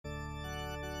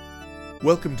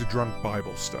Welcome to Drunk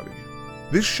Bible Study.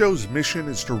 This show's mission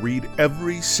is to read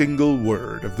every single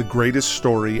word of the greatest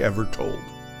story ever told.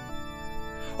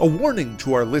 A warning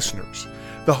to our listeners,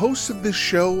 the hosts of this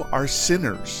show are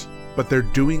sinners, but they're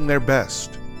doing their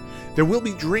best. There will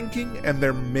be drinking and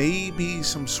there may be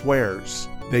some swears.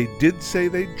 They did say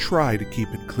they'd try to keep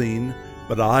it clean,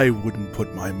 but I wouldn't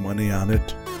put my money on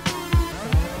it.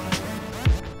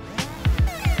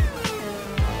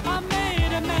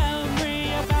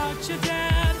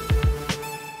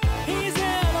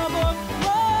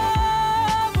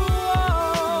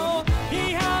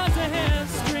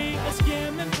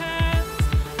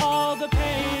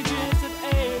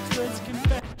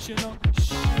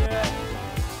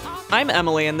 I'm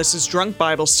Emily, and this is Drunk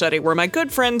Bible Study, where my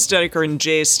good friends Dedeker and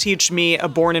Jace teach me, a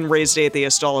born and raised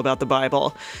atheist, all about the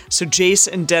Bible. So Jace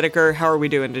and Dedeker, how are we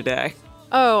doing today?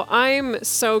 Oh, I'm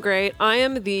so great. I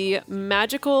am the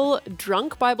magical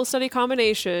drunk Bible study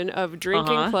combination of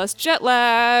drinking plus jet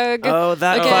lag. Oh,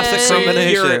 that Again. classic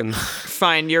combination.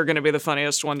 Fine, you're going to be the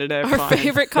funniest one today. Our Fine.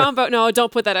 favorite combo. No,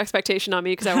 don't put that expectation on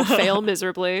me because I will fail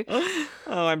miserably. Oh,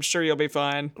 I'm sure you'll be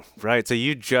fine. Right, so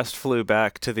you just flew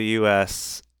back to the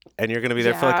U.S., and you're going to be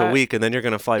there for like a Yeah. week, and then you're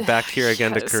going to fly back here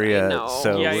again to Yes, I Yikes, Korea. know.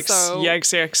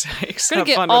 yikes. We're going to get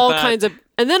Have fun all with that. kinds of...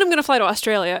 And then I'm going to fly to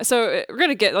Australia. So we're going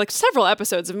to get like several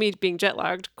episodes of me being jet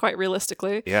lagged, quite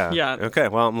realistically. Yeah. Okay,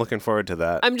 well, I'm looking forward to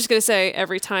that. I'm just going to say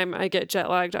every time I get jet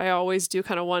lagged, I always do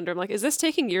kind of wonder. I'm like, is this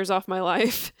taking years off my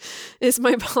life? Is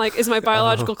my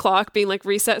biological clock being like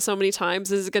reset so many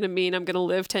times? Is it going to mean I'm going to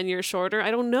live 10 years shorter?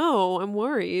 I don't know. I'm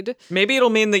worried. Maybe it'll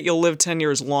mean that you'll live 10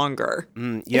 years longer.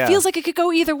 Yeah. It feels like it could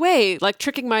go either way, like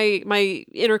tricking my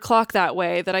inner clock that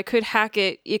way, that I could hack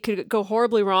it. It could go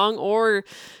horribly wrong or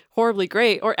horribly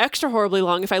great or extra horribly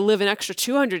long if I live an extra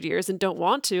 200 years and don't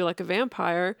want to, like a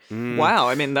vampire. Wow,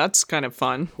 I mean, that's kind of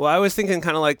fun. Well, I was thinking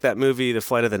kind of like that movie, The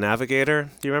Flight of the Navigator.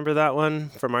 Do you remember that one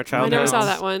from our childhood? never saw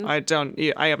that one.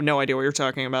 I have no idea what you're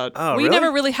talking about. Oh, We really?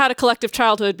 never really had a collective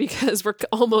childhood because we're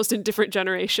almost in different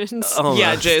generations. Oh,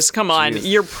 Yeah, no. Jace, come on.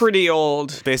 Jeez. You're pretty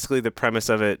old. Basically, the premise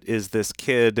of it is this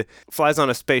kid flies on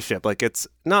a spaceship. Like, it's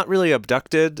not really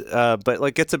abducted, but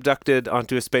like gets abducted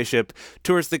onto a spaceship,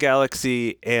 tours the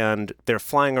galaxy, and they're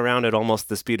flying around at almost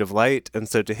the speed of light. And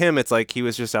so to him, it's like he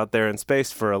was just out there in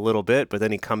space for a little bit, but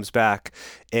then he comes back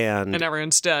and And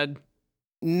everyone's dead.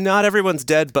 not everyone's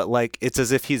dead, but like it's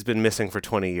as if he's been missing for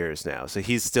 20 years now. So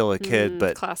he's still a kid,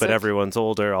 but classic. everyone's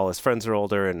older, all his friends are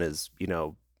older, and his,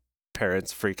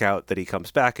 parents freak out that he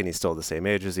comes back and he's still the same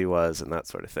age as he was and that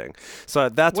sort of thing. So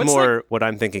that's What's more what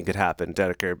I'm thinking could happen,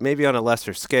 Dedeker. Maybe on a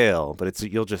lesser scale, but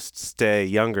you'll just stay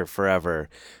younger forever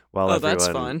while Oh, that's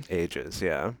everyone fun. ages.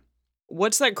 Yeah.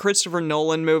 What's that Christopher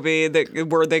Nolan movie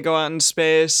where they go out in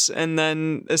space and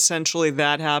then essentially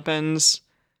that happens?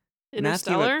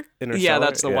 Interstellar? Yeah,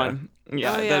 that's the one.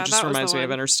 Yeah, Oh, yeah, that just that was reminds the me of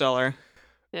one. Interstellar.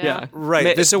 Yeah.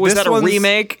 Right. So was that a one's-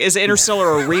 remake? Is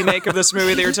Interstellar a remake of this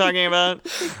movie that you're talking about?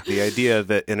 The idea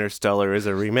that Interstellar is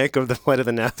a remake of The Flight of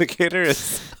the Navigator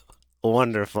is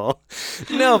wonderful.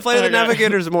 No, Flight of the Okay.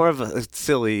 Navigator is more of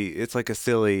it's like a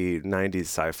silly 90s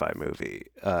sci-fi movie.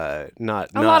 A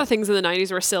lot of things in the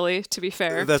 90s were silly, to be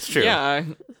fair. That's true. Yeah.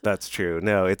 That's true.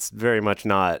 No, it's very much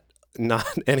not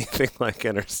anything like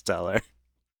Interstellar.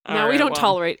 No, All we right, don't well,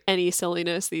 tolerate any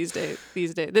silliness this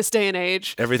day and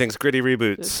age. Everything's gritty That's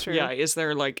reboots. true. Yeah, is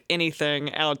there like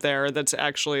anything out there that's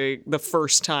actually the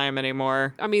first time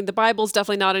anymore? I mean, the Bible's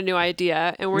definitely not a new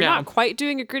idea, and we're No. not quite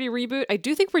doing a gritty reboot. I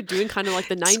do think we're doing kind of like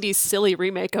the 90s silly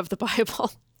remake of the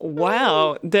Bible.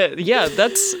 Wow.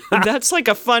 That's like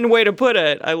a fun way to put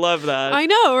it. I love that. I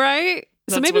know, right?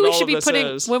 So That's maybe what we all should of be this putting,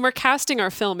 is. when we're casting our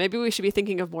film, maybe we should be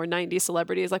thinking of more 90s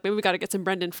celebrities. Like maybe we got to get some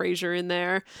Brendan Fraser in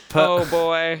there. Oh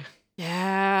boy.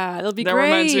 Yeah, it'll be That great.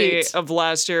 reminds me of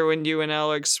last year when you and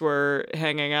Alex were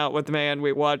hanging out with me and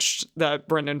we watched that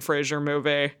Brendan Fraser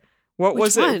movie. What Which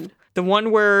was one? it? The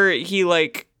one where he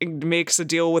like makes a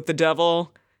deal with the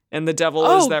devil and the devil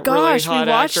Oh is that gosh, really hot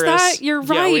we watched actress. that? You're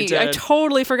Yeah, we right. I did.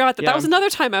 totally forgot that. Yeah. That was another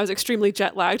time I was extremely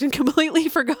jet lagged and completely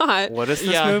forgot. What is this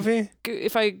Yeah. movie?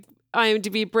 If I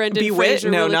IMDb Brendan Bewitched?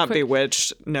 Fraser No, really not quick.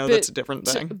 Bewitched. No, But- that's a different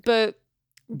thing. But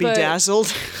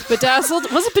Bedazzled?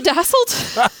 Bedazzled? Was it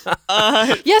Bedazzled?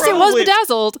 Yes, it was Probably-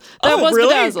 Bedazzled. That Oh, was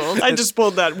really? Bedazzled. I just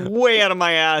pulled that way out of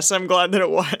my ass. I'm glad that it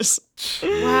was. watch.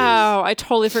 Wow, I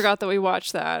totally forgot that we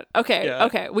watched that. Okay, Yeah.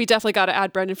 okay, we definitely got to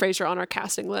add Brendan Fraser on our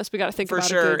casting list. We got to think For about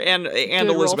sure. a good, And good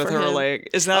role Elizabeth for him. Hurley.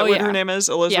 Is that Oh, what yeah. her name is?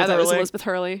 Elizabeth Yeah, that Hurley? was Elizabeth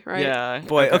Hurley, right? Yeah.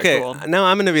 Boy, okay, Cool. now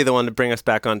I'm going to be the one to bring us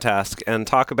back on task and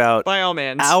talk about By all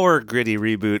means. our gritty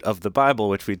reboot of the Bible,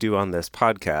 which we do on this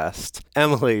podcast.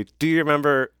 Emily, do you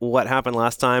remember what happened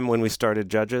last time when we started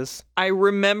Judges? I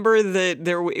remember that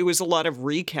it was a lot of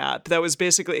recap. That was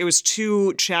basically, it was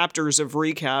 2 chapters of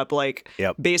recap, like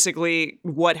Yep. basically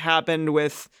what happened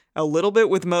with a little bit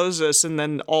with Moses and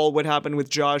then all what happened with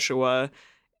Joshua.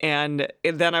 And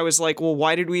then I was like, well,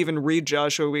 why did we even read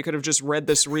Joshua? We could have just read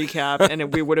this recap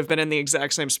and we would have been in the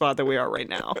exact same spot that we are right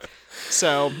now.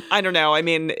 So I don't know. I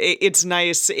mean, it's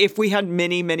nice. If we had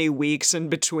many, many weeks in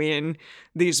between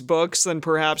these books, then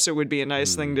perhaps it would be a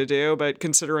nice thing to do. But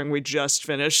considering we just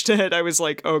finished it, I was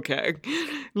like, okay,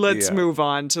 let's Yeah. move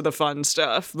on to the fun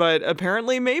stuff. But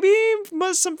apparently, maybe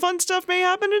some fun stuff may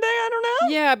happen today. I don't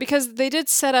know. Yeah, because they did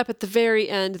set up at the very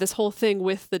end this whole thing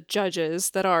with the judges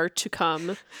that are to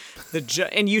come.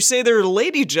 And you say there are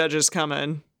lady judges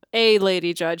coming. A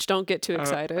lady judge, don't get too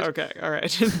excited. Okay, all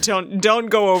right. don't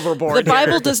go overboard. The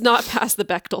Bible here. does not pass the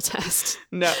Bechtel test.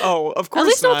 No. Oh, of course At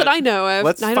least not that I know of.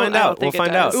 Let's I find don't out. think We'll it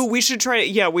find out. does. Ooh, we should try it.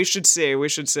 Yeah, we should see.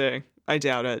 I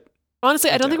doubt it. Honestly,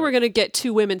 I don't think doubt we're going to get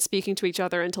 2 women speaking to each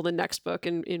other until the next book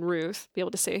in Ruth. Be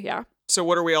able to say, yeah. So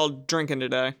what are we all drinking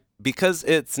today? Because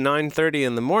it's 9:30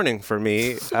 in the morning for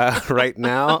me right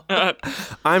now,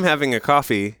 I'm having a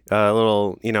coffee, a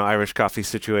little, Irish coffee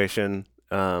situation.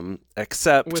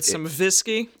 Except With some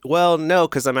whiskey? well, no,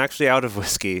 because I'm actually out of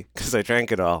whiskey because I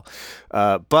drank it all.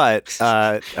 But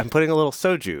I'm putting a little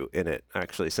soju in it.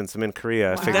 Actually, since I'm in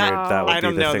Korea, I figured that would I be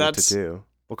don't the know, thing that's- to do.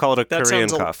 We'll call it a that Korean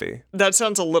sounds a- coffee. That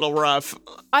sounds a little rough.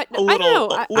 I A little, don't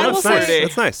know. I little will That's nice. say, fruity.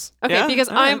 That's nice. okay, Yeah? because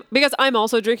All right. I'm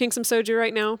also drinking some soju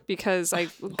right now because I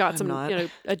got some not.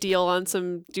 a deal on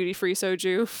some duty free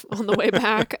soju on the way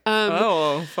back.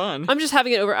 Oh, fun. I'm just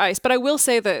having it over ice, but I will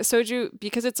say that soju,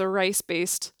 because it's a rice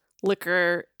based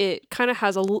liquor, it kind of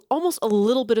has almost a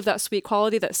little bit of that sweet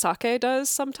quality that sake does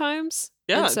sometimes.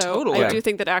 Yeah, And so totally. I do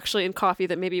think that actually in coffee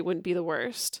that maybe it wouldn't be the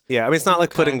worst. Yeah, I mean, it's not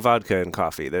like Okay. putting vodka in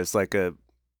coffee. There's like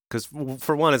because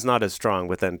for one, it's not as strong,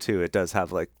 but then two, it does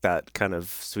have like that kind of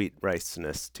sweet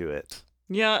riceness to it.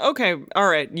 Yeah, okay. All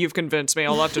right. You've convinced me.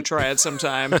 I'll have to try it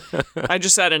sometime. I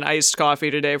just had an iced coffee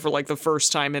today for like the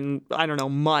first time in, I don't know,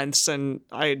 months. And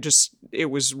it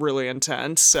was really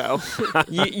intense. So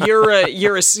you're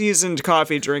a seasoned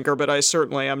coffee drinker, but I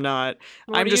certainly am not.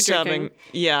 What I'm are you just drinking?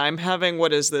 I'm having,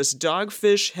 what is this?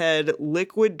 Dogfish Head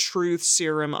Liquid Truth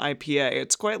Serum IPA.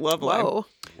 It's quite lovely. Whoa.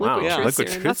 Wow, Liquid Yeah. truth liquid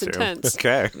serum. truth That's serum. intense.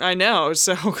 Okay. I know,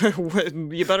 so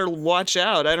you better watch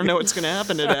out. I don't know what's going to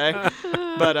happen today.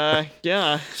 But yeah.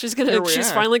 She's Here we are.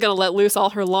 finally gonna let loose all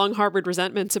her long harbored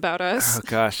resentments about us. Oh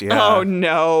gosh, yeah. Oh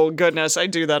no, goodness! I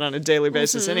do that on a daily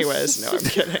basis, anyways. No, I'm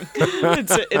kidding.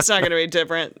 It's not going to be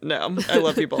different. No, I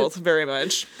love you both very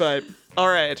much. But all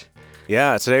right,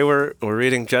 Yeah, today we're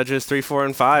reading Judges 3, 4,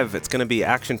 and 5. It's going to be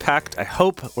action-packed. I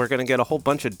hope we're going to get a whole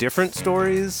bunch of different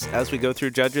stories as we go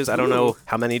through Judges. I don't know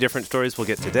how many different stories we'll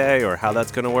get today or how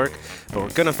that's going to work, but we're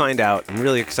going to find out. I'm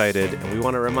really excited, and we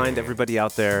want to remind everybody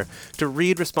out there to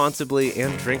read responsibly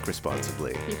and drink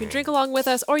responsibly. You can drink along with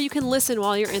us, or you can listen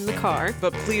while you're in the car.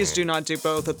 but please do not do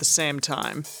both at the same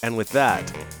time. And with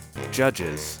that,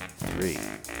 Judges 3.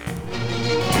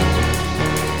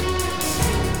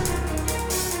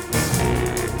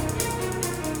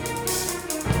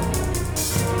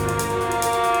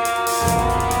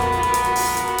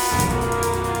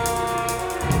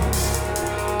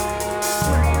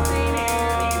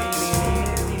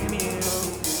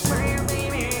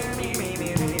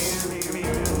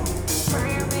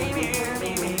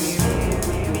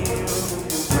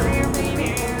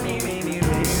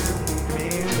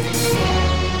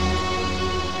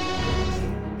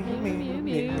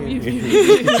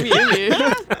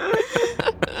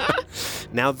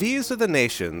 Now these are the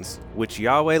nations which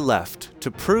Yahweh left to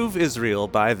prove Israel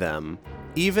by them,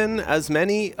 even as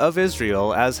many of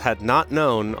Israel as had not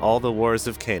known all the wars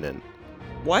of Canaan.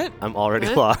 What? I'm already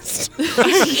What? lost.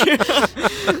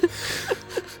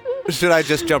 Should I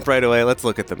just jump right away? Let's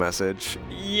look at the message.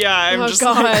 Yeah, I'm Oh, just.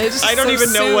 God, I don't so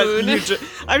even know what soon. you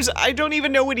just. I don't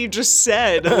even know what he just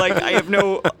said. Like I have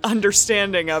no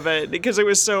understanding of it because it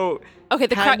was so. Okay,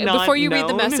 Had not before you read the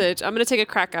known? message, I'm going to take a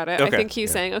crack at it. I Okay, think he's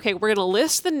yeah. saying, okay, we're going to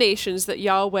list the nations that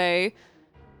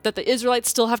the Israelites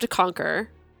still have to conquer.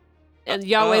 And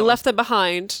Yahweh Oh. left them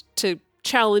behind to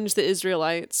challenge the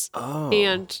Israelites. Oh.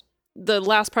 And the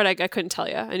last part I couldn't tell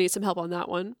you. I need some help on that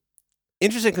one.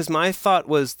 Interesting, because my thought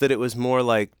was that it was more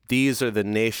like these are the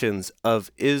nations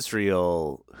of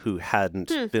Israel who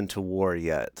hadn't been to war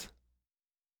yet.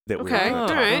 That we were Okay. gonna All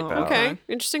talk right. about. Okay.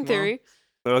 Interesting theory.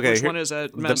 Okay. Which one is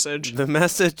that message? The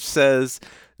message says,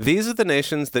 these are the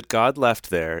nations that God left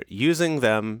there, using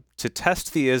them to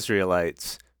test the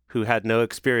Israelites who had no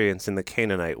experience in the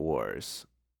Canaanite wars.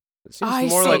 It seems I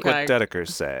more see. like what Okay.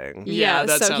 Dedeker's saying. Yeah,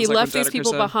 that so sounds he like left what these Dedeker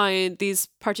people said. behind, these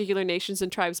particular nations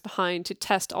and tribes behind, to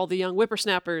test all the young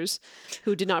whippersnappers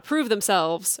who did not prove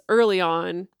themselves early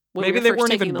on. When Maybe we were they first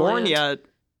weren't taking even the born land. yet.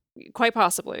 Quite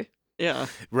possibly. Yeah.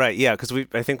 Right, yeah, because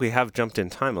I think we have jumped in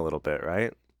time a little bit,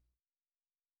 right?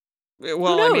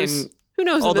 Well, Who I knows? mean, Who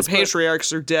knows? all in the this book?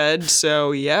 patriarchs are dead,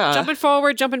 so yeah. Jumping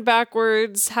forward, jumping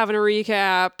backwards, having a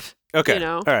recap. Okay. You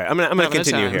know. All right, I'm gonna Having a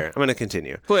continue time. here. I'm gonna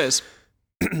continue. Please.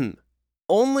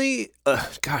 Only,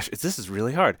 this is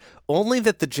really hard. Only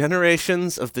that the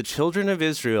generations of the children of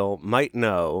Israel might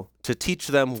know to teach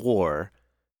them war,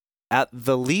 at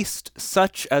the least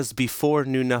such as before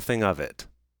knew nothing of it.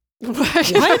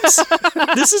 What?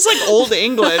 This is like old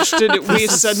English. Did we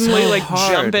This is suddenly so like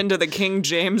hard. jump into the King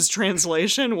James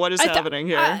translation? What is happening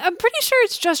here? I'm pretty sure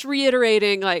it's just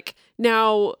reiterating, like,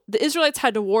 now the Israelites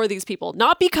had to war these people,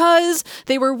 not because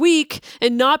they were weak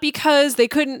and not because they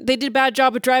did a bad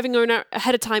job of driving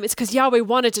ahead of time. It's because Yahweh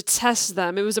wanted to test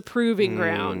them. It was a proving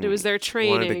ground. It was their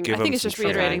training. give I think them it's some just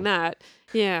reiterating training. that.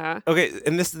 Yeah. Okay,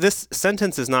 and this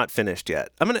sentence is not finished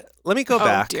yet. Let me go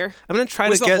back. Dear. I'm gonna try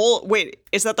was to the get. whole wait?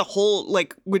 Is that the whole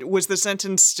like? Was the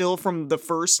sentence still from the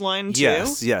first line too?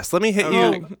 Yes. Let me hit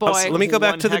Oh, you. boy. Let me go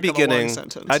back One to the heck of a long beginning.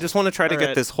 sentence. I just want to try to All get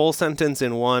right. this whole sentence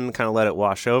in one, kind of let it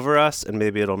wash over us, and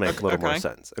maybe it'll make a little more Okay.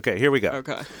 sense. Okay, here we go.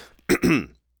 Okay.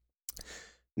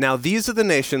 Now these are the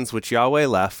nations which Yahweh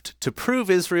left to prove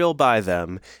Israel by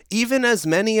them, even as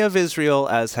many of Israel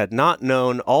as had not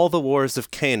known all the wars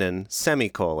of Canaan,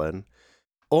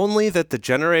 only that the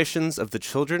generations of the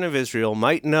children of Israel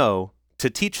might know, to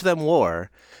teach them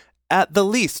war, at the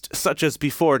least such as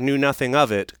before knew nothing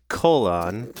of it,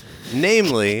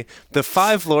 namely, the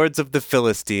 5 lords of the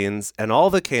Philistines, and all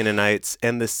the Canaanites,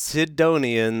 and the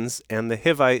Sidonians, and the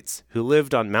Hivites, who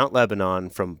lived on Mount Lebanon,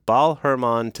 from Baal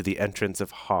Hermon to the entrance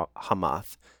of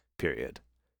Hamath, period.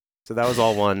 So that was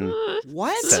all one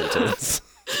What? sentence.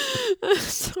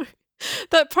 Sorry.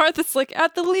 That part that's like,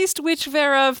 at the least which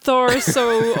thereof Thor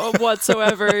so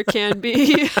whatsoever can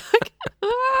be.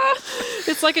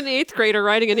 It's like an 8th grader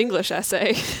writing an English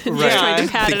essay. Just trying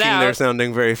to pad Thinking it out. they're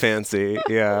sounding very fancy.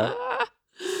 Yeah.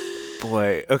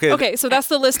 Boy. Okay. Okay, so that's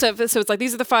the list of. So it's like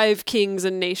these are the 5 kings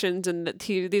and nations, and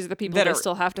these are the people That that are-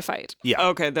 still have to fight. Yeah.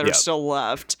 Okay, that Yeah. are still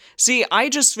left. See, I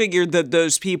just figured that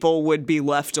those people would be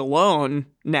left alone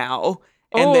now.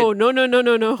 And Oh that, no. Oh, No,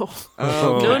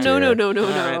 dear.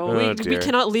 no. All right. We dear.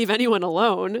 cannot leave anyone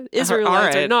alone.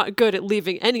 Israelites are right. not good at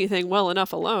leaving anything well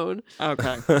enough alone.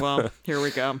 Okay, well, here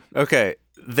we go. Okay.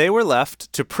 They were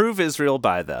left to prove Israel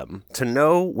by them, to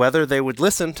know whether they would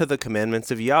listen to the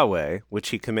commandments of Yahweh, which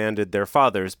he commanded their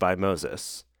fathers by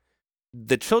Moses.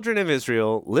 The children of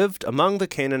Israel lived among the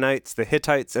Canaanites, the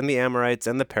Hittites, and the Amorites,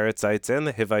 and the Perizzites, and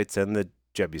the Hivites, and the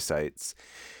Jebusites.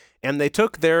 And they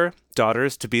took their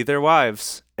daughters to be their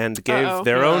wives, and gave Uh-oh.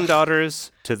 their own Ugh.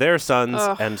 daughters to their sons,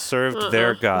 Ugh. and served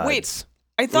their gods. Wait,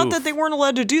 I thought Oof. that they weren't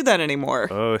allowed to do that anymore.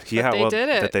 Oh, yeah, They well, did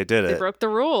it. that they did They it. broke the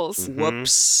rules.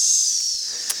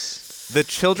 Whoops. The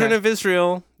children Okay. of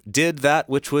Israel did that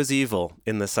which was evil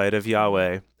in the sight of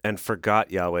Yahweh, and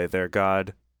forgot Yahweh their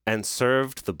God, and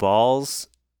served the Baals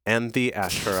and the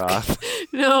Asheroth.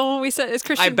 No, we said it's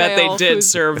Christian I bet Bale, they did who's-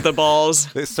 serve the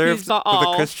balls. They served the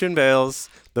Baal. Christian Baals,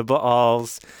 the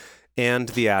Baals, and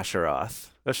the Asheroth.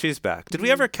 Oh, she's back. Did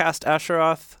we ever cast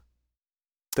Asheroth?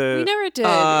 We never did.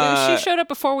 Uh, She showed up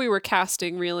before we were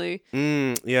casting, really.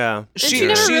 Yeah. she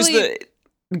never She's really-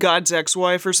 the God's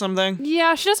ex-wife or something.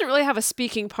 Yeah, she doesn't really have a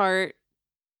speaking part.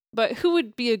 But who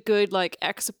would be a good like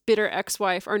bitter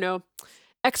ex-wife, or no,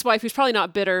 ex-wife who's probably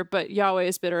not bitter, but Yahweh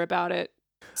is bitter about it.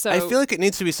 So I feel like it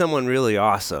needs to be someone really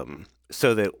awesome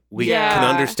so that we Yeah. can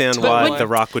understand But why when- The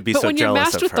Rock would be but so when you're jealous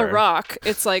matched of with her. The Rock,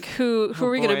 it's like who are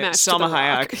we going to boy. match? Salma to The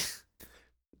Rock?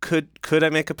 Hayek. Could I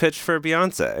make a pitch for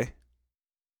Beyonce?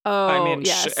 Oh, I mean,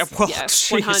 yes, well, yes,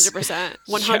 jeez. 100%,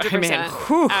 Yeah, 100%. I mean,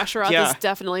 whew, Asheroth yeah. is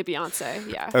definitely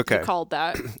Beyonce. Yeah, Okay. you called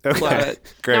that. Love Okay.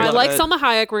 it. Great. Now, I Love like it. Salma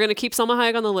Hayek. We're going to keep Salma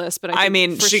Hayek on the list, but I I think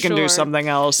mean, for she can do sure something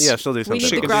else. Yeah, she'll do We something. need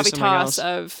She the could do something gravitas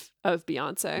else. of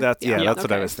Beyonce. That's that's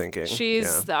what I okay. was thinking. She's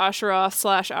Yeah. the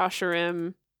Asheroth /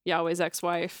 Asherim, Yahweh's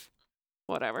ex-wife,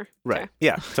 whatever. Right. Okay.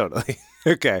 Yeah, totally.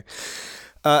 Okay.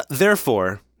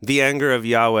 Therefore, the anger of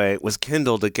Yahweh was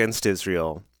kindled against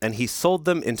Israel, and he sold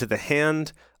them into the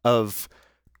hand of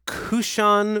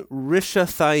Cushan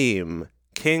Rishathaim,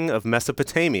 king of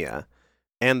Mesopotamia.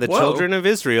 And the Whoa. children of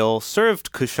Israel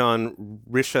served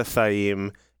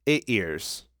Kushan-Rishathaim 8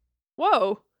 years.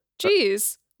 Whoa.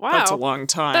 Jeez. Wow. That's a long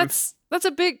time. That's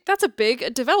a big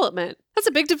development. That's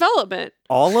a big development.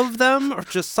 All of them, or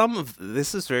just some of?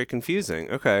 This is very confusing.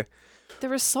 Okay. They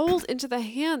were sold into the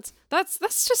hands. That's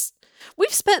just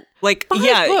we've spent like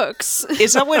 5 books.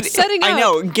 Is that what setting I up.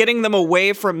 know? Getting them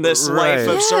away from this life Right.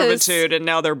 of Yes. servitude, and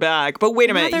now they're back. But wait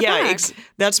a Now minute, they're back.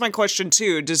 that's my question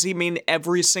too. Does he mean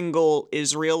every single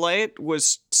Israelite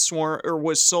was sworn or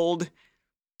was sold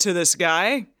to this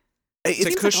guy? To seems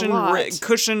like a Cushan lot.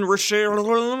 Cushan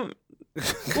Rishathaim?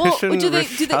 Well, do they-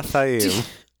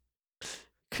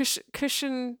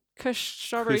 Kushan-Rishathaim.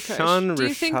 Strawberry Kush. Do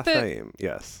you think that? Kushan-Rishathaim,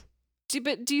 yes.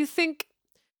 But do you think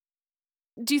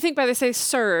by they say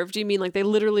served, do you mean like they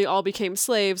literally all became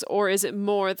slaves, or is it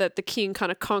more that the king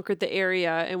kind of conquered the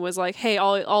area and was like, hey,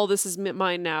 all this is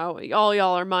mine now, all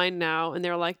y'all are mine now, and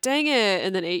they're like, dang it,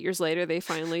 and then 8 years later they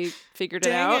finally figured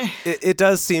it out? It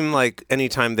does seem like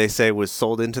anytime they say was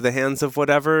sold into the hands of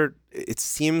whatever, it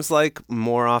seems like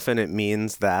more often it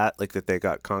means that, like that they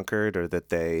got conquered or that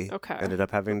they Okay. ended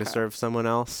up having to Okay. serve someone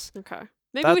else. Okay.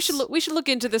 Maybe That's- we should look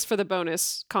into this for the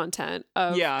bonus content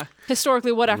of Yeah.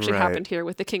 historically what actually Right. happened here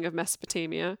with the king of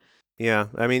Mesopotamia. Yeah,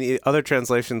 I mean, other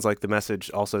translations like the Message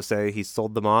also say he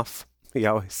sold them off.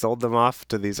 Yahweh sold them off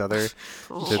to these other, to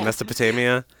Oh.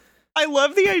 Mesopotamia. I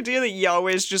love the idea that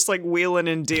Yahweh's just like wheeling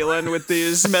and dealing with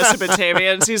these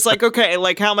Mesopotamians. He's like, okay,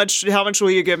 like how much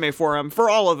will you give me for them? For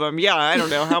all of them? Yeah, I don't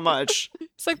know how much.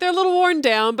 It's like they're a little worn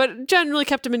down, but generally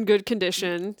kept them in good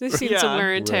condition. They've seen some Yeah.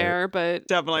 wear and Right. tear, but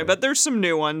Definitely, but there's some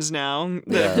new ones now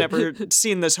that have never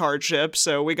seen this hardship,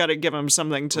 so we got to give them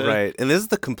something to. Right, and this is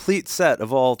the complete set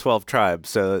of all 12 tribes,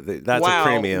 so that's Wow. a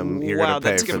premium you're Wow, going to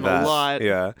pay that's for giving that. a lot.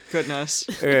 Yeah. Goodness.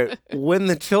 Okay, when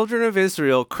the children of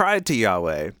Israel cried to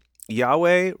Yahweh,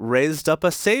 Yahweh raised up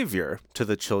a savior to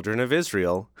the children of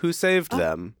Israel who saved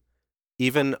them,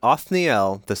 even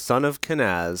Othniel, the son of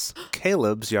Kenaz,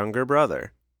 Caleb's younger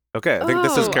brother. Okay, I think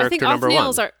this is character number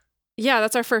one.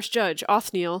 That's our first judge,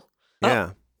 Othniel. Yeah,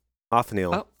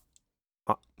 Othniel.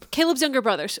 Oh. Caleb's younger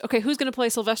brothers. Okay, who's going to play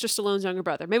Sylvester Stallone's younger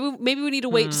brother? Maybe we need to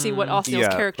wait to see what Othniel's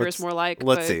character is more like.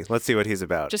 Let's but see what he's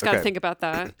about. Just got to Okay. think about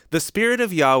that. The Spirit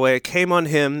of Yahweh came on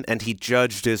him, and he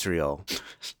judged Israel.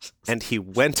 And he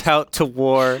went out to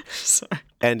war, Sorry.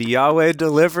 and Yahweh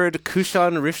delivered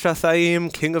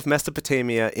Cushan-Rishathaim, king of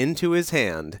Mesopotamia, into his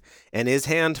hand, and his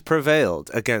hand prevailed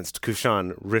against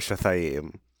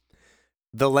Cushan-Rishathaim.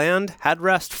 The land had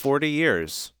rest 40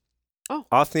 years. Oh.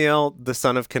 Othniel, the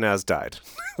son of Kenaz, died.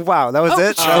 Wow, that was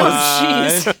it?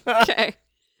 jeez. Okay.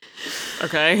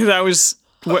 Okay, that was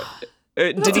what.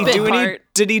 Did a he bit do any? part.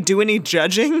 Did he do any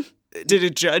judging? Did a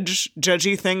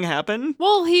judgy thing happen?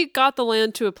 Well, he got the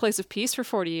land to a place of peace for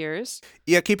 40 years.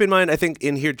 Yeah, keep in mind, I think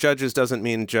in here, judges doesn't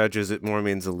mean judges, it more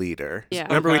means a leader. Yeah.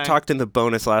 Remember we Okay. talked in the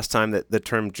bonus last time that the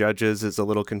term judges is a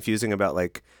little confusing about,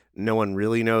 like, no one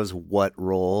really knows what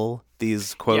role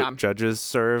these, quote, Yeah. judges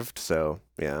served. So,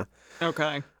 yeah.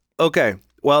 Okay. Okay,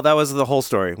 well, that was the whole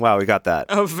story. Wow, we got that.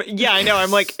 Yeah, I know.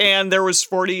 I'm like, and there was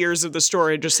 40 years of the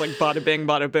story, just like bada bing,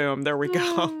 bada boom. There we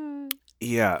go.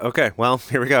 Yeah, okay, well,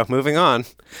 here we go. Moving on.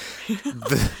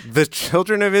 The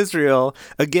children of Israel,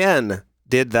 again,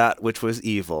 did that which was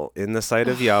evil in the sight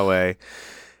of Yahweh.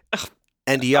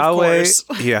 And Yahweh, course.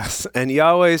 yes, and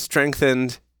Yahweh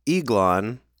strengthened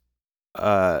Eglon,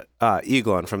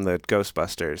 Eglon from the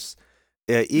Ghostbusters.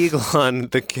 Eglon,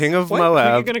 the king of What? Who are you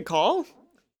Moab. gonna call?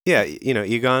 Yeah, you know,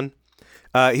 Egon.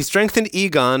 He strengthened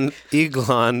Eglon,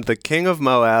 the king of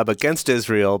Moab, against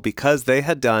Israel because they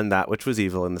had done that which was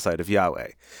evil in the sight of Yahweh.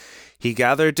 He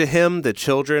gathered to him the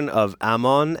children of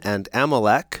Ammon and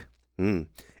Amalek, and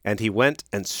he went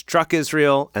and struck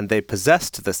Israel, and they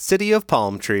possessed the city of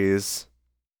palm trees.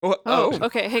 Oh,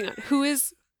 okay, hang on.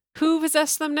 Who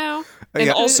possessed them now? And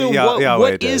Yeah, also, Yahweh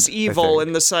what did, is I evil think.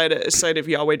 in the sight of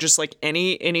Yahweh? Just like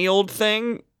any old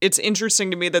thing. It's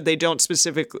interesting to me that they don't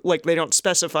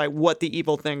specify what the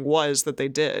evil thing was that they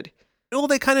did. Well,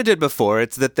 they kind of did before.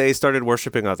 It's that they started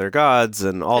worshiping other gods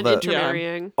and all And the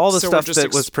intermarrying. all the So we're stuff just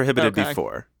that was prohibited okay.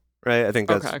 before, right? I think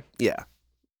that's Okay. yeah.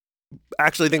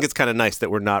 Actually, I think it's kind of nice that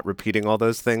we're not repeating all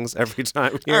those things every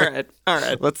time. All Here.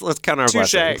 right. Let's count our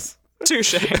Touche. blessings.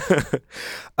 Touche.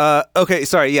 Okay,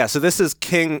 sorry. Yeah, so this is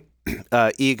King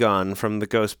Egon from the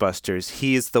Ghostbusters.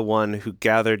 He's the one who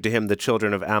gathered to him the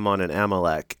children of Ammon and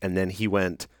Amalek, and then he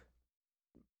went,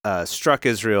 struck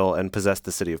Israel, and possessed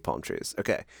the city of palm trees.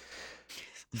 Okay.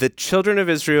 The children of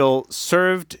Israel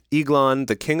served Eglon,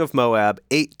 the king of Moab,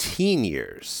 18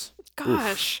 years.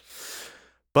 Gosh.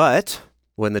 But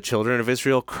when the children of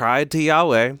Israel cried to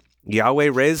Yahweh, Yahweh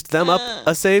raised them up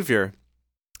a savior.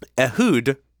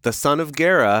 Ehud, the son of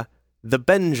Gera, the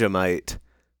Benjamite,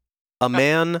 a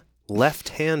man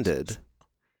left-handed.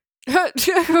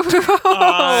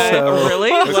 Really?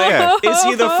 Like, is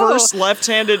he the first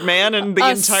left-handed man in the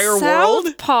entire world?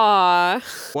 Southpaw.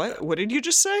 What did you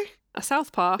just say? A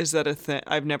southpaw. Is that a thing?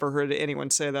 I've never heard anyone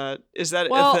say that. Is that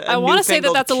Well, I want to say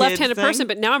that that's a left-handed thing? person,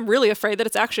 but now I'm really afraid that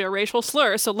it's actually a racial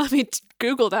slur. So let me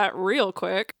Google that real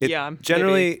quick. Yeah,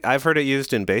 Generally, maybe. I've heard it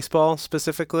used in baseball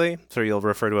specifically, so you'll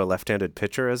refer to a left-handed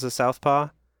pitcher as a southpaw.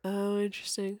 Oh,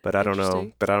 interesting. But I don't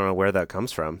know. But I don't know where that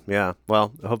comes from. Yeah.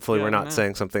 Well, hopefully Yeah, we're I don't not know.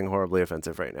 saying something horribly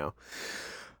offensive right now.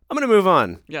 I'm gonna move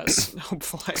on. Yes,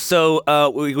 hopefully. So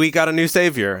we got a new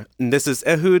savior. And this is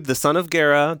Ehud, the son of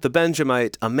Gera, the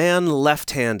Benjamite, a man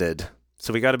left-handed.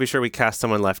 So we got to be sure we cast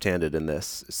someone left-handed in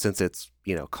this, since it's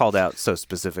called out so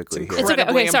specifically here. It's okay.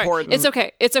 Incredibly Okay, sorry. important. It's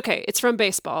okay. It's okay. It's from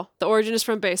baseball. The origin is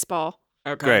from baseball.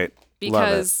 Okay. Great. Love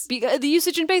it. Because the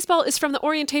usage in baseball is from the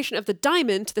orientation of the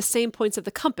diamond to the same points of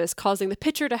the compass, causing the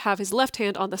pitcher to have his left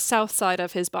hand on the south side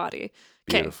of his body.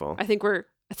 Okay, Beautiful. I think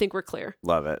we're clear.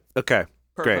 Love it. Okay.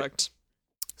 Great. Perfect.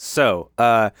 So,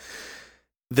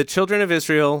 the children of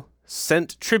Israel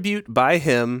sent tribute by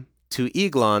him to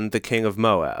Eglon, the king of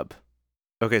Moab.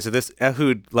 Okay, so this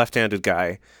Ehud, left-handed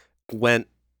guy, went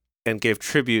and gave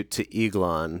tribute to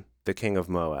Eglon, the king of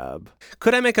Moab.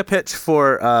 Could I make a pitch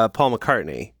for Paul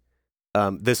McCartney?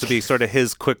 This would be sort of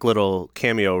his quick little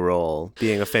cameo role,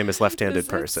 being a famous left-handed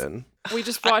person. We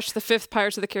just watched the fifth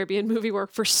Pirates of the Caribbean movie where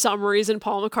for some reason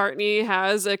Paul McCartney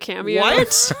has a cameo.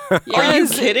 What? Are you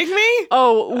Yes. kidding me?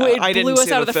 Oh, it I didn't blew us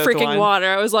see out of the the fifth freaking one. water.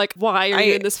 I was like, why are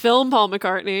you in this film, Paul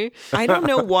McCartney? I don't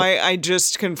know why I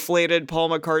just conflated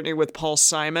Paul McCartney with Paul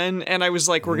Simon, and I was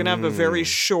like, we're gonna have a very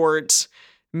short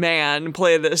man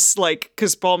play this, like,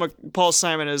 because Paul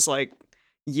Simon is like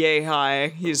yay high.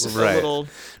 He's Right. a little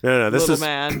No, this little is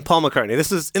man. Paul McCartney.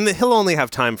 This is he'll only have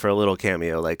time for a little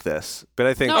cameo like this, but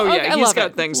I think Oh, yeah, okay, I he's love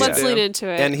got it. things to Let's do. lean into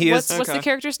it. And he is- what's the Okay.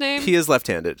 character's name? he is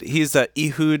left-handed. He's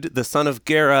Ehud, the son of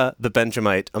Gera, the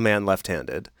Benjamite, a man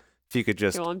left-handed. If you could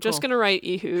just Well, I'm just Cool. gonna write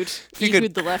Ehud. you Ehud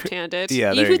could- the left-handed.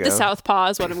 Yeah, there you Ehud the go. southpaw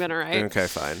is what I'm gonna write. okay,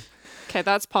 fine. Okay,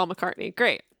 that's Paul McCartney.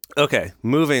 Great. Okay,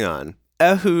 moving on.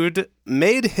 Ehud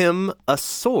made him a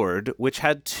sword which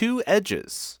had 2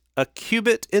 edges, a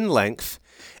cubit in length,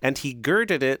 and he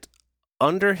girded it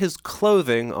under his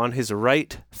clothing on his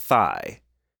right thigh.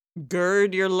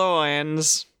 Gird your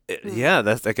loins. Yeah,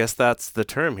 I guess that's the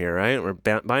term here, right? We're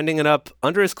binding it up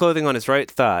under his clothing on his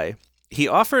right thigh. He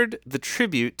offered the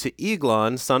tribute to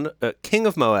Eglon, king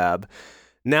of Moab.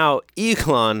 Now,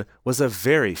 Eglon was a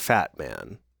very fat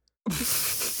man.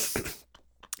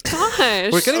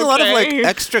 Gosh. We're getting a lot of like Okay.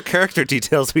 extra character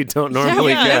details we don't yeah, normally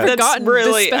we've get. never That's gotten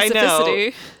really- this I know.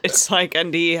 specificity. It's like,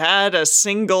 and he had a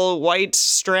single white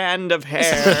strand of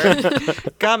hair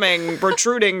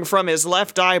protruding from his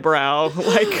left eyebrow.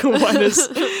 Like, what is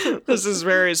this? Is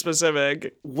very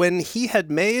specific. When he had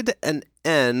made an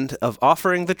end of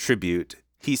offering the tribute,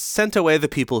 he sent away the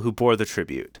people who bore the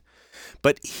tribute.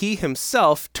 But he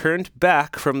himself turned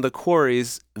back from the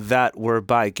quarries that were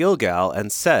by Gilgal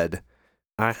and said,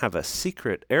 I have a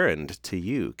secret errand to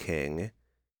you, king.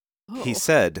 He Oh.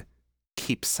 said,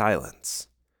 keep silence.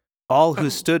 All who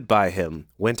stood by him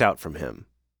went out from him.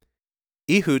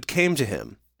 Ehud came to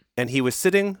him, and he was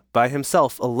sitting by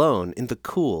himself alone in the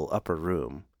cool upper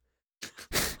room.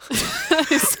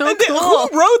 so And cool.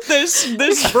 who wrote this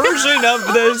version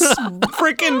of this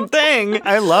freaking thing?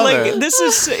 I love Like, it.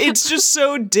 it's just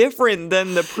so different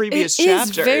than the previous It is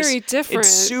chapters. very different. It's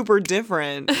super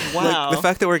different. Wow. Like, the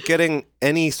fact that we're getting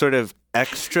any sort of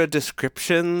extra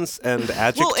descriptions and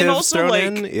adjectives also, thrown like-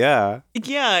 in. Yeah.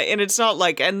 Yeah, and it's not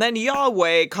like, and then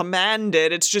Yahweh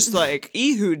commanded. It's just like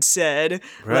Ehud said,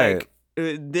 Right. like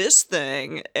this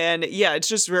thing, and yeah, it's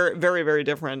just very, very, very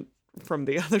different from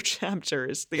the other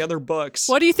chapters, the other books.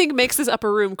 What do you think makes this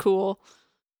upper room cool?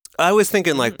 I was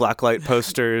thinking like blacklight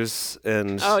posters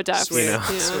and Oh, definitely. you know,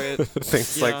 Yeah. Sweet.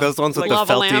 things Yeah. like those ones with Like the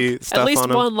Lava felty lamp. stuff At least on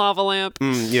them. one lava lamp.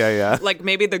 Yeah. Like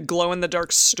maybe the glow in the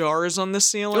dark stars on the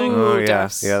ceiling. Oh, Ooh, yeah.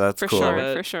 def. Yeah, that's for cool. Sure, Love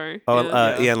it. for sure. Oh,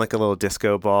 Yeah. yeah, and like a little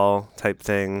disco ball type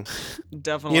thing.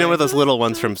 Definitely. You know, with those little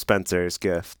ones from Spencer's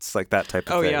Gifts, like that type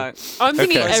of Oh thing. yeah. I'm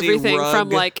thinking Okay. everything Fuzzy from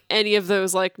rug. like any of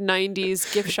those like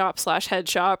 90s gift shop / head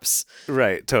shops.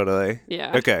 Right, totally.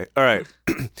 Yeah. Okay, all right.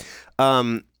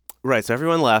 Right, so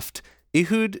everyone left.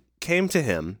 Ehud came to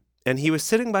him, and he was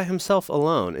sitting by himself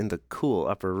alone in the cool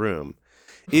upper room.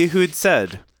 Ehud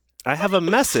said, I have a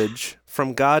message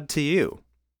from God to you.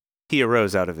 He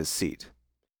arose out of his seat.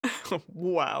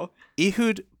 Wow.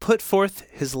 Ehud put forth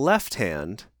his left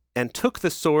hand and took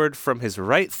the sword from his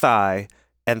right thigh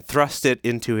and thrust it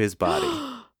into his body.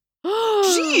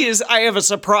 Jeez, I have a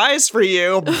surprise for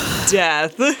you.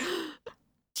 Death.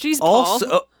 Jeez, Paul.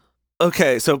 Also,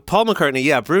 okay, so Paul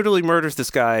McCartney, brutally murders this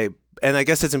guy. And I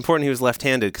guess it's important he was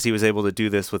left-handed because he was able to do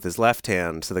this with his left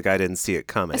hand, so the guy didn't see it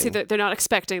coming. I see that they're not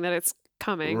expecting that it's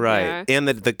coming. Right. Yeah. And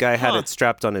the guy had it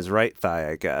strapped on his right thigh,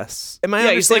 I guess. Am I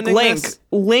Yeah, he's like understanding Link. this?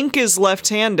 Link is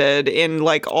left-handed in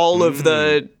like all of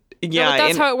the. No, Yeah, but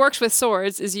that's in- how it works with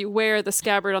swords. Is you wear the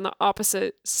scabbard on the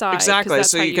opposite side. 'cause exactly. that's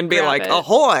So how you can be grab like it.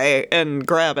 ahoy and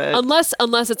grab it. Unless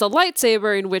it's a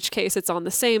lightsaber, in which case it's on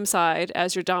the same side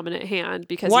as your dominant hand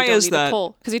because Why you don't is need that? to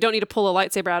pull because you don't need to pull a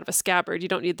lightsaber out of a scabbard. You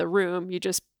don't need the room. You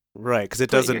just Right, because it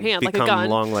put it in your doesn't hand like a become gun.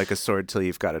 long like a sword till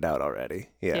you've got it out already.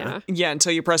 yeah. Yeah,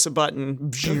 until you press a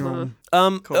button.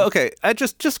 Cool. Okay, I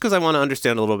just because I want to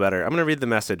understand a little better, I'm going to read the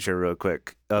message here real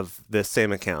quick of this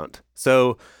same account.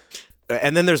 So,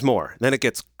 and then there's more. Then it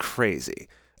gets crazy.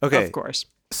 Okay. Of course.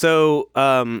 So,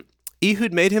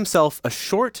 Ehud made himself a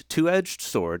short two-edged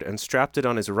sword and strapped it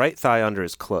on his right thigh under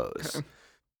his clothes.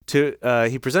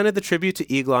 He presented the tribute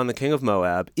to Eglon, the king of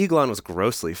Moab. Eglon was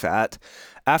grossly fat.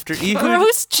 After Ehud...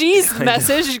 Gross cheese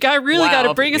message. You got Wow.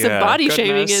 to bring us Yeah. some body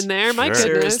shaming Goodness. in there. My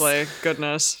Sure. goodness. Seriously,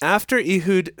 goodness. After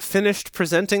Ehud finished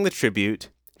presenting the tribute,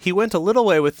 he went a little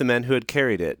way with the men who had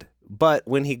carried it. But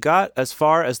when he got as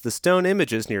far as the stone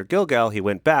images near Gilgal, he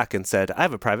went back and said, "I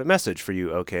have a private message for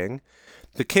you, O king."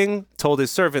 The king told his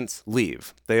servants,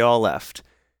 "Leave." They all left.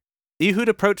 Ehud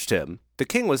approached him. The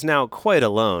king was now quite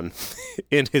alone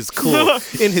in his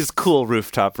cool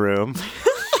rooftop room.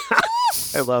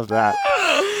 I love that.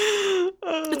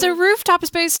 It's a rooftop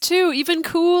space too. Even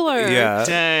cooler. Yeah.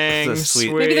 Dang, It's a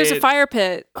sweet- Maybe there's a fire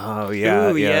pit. Oh, yeah.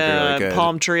 Ooh, yeah, yeah. it'd be really good.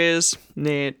 Palm trees.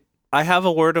 Neat. I have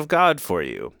a word of God for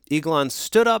you. Eglon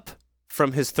stood up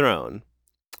from his throne.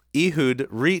 Ehud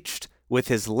reached with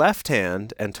his left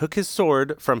hand and took his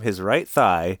sword from his right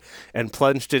thigh and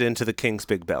plunged it into the king's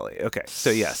big belly. Okay, so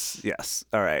yes.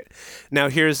 All right. Now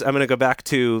I'm going to go back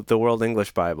to the World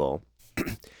English Bible.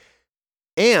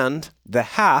 And the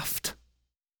haft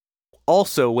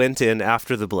also went in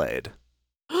after the blade.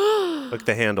 Like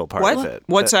the handle part of it.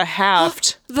 What's a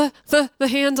haft? The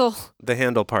handle. The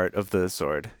handle part of the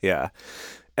sword, yeah.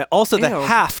 Also, the Ew.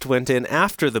 haft went in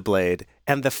after the blade,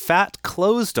 and the fat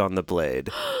closed on the blade,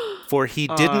 for he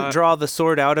didn't draw the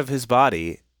sword out of his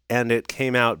body, and it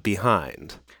came out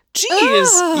behind. Jeez.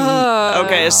 Ugh.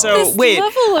 Okay, so This wait.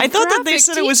 level of I thought that they graphic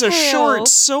said it was a detail. short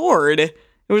sword. It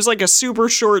was like a super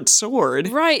short sword.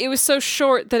 Right. It was so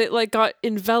short that it like got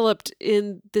enveloped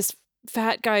in this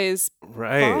fat guy's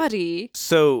Right. body.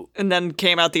 So, And then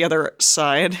came out the other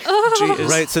side. Ugh. Jeez.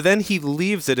 right, so then he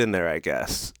leaves it in there, I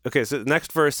guess. Okay, so the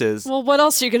next verse is, Well, what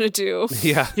else are you gonna do?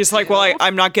 yeah. He's like, well,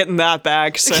 I'm not getting that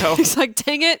back, so. He's like,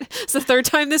 dang it! It's the third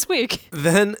time this week.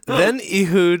 Then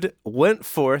Ehud went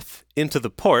forth into the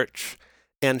porch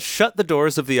and shut the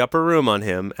doors of the upper room on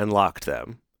him and locked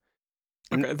them.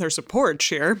 Okay, there's a porch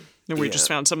here. And we Yeah. just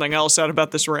found something else out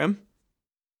about this room.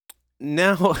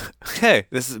 Now, okay,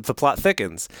 the plot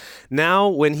thickens. Now,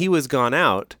 when he was gone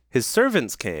out, his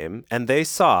servants came, and they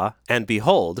saw, and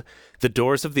behold, the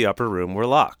doors of the upper room were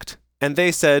locked. And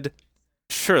they said,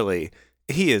 "Surely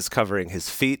he is covering his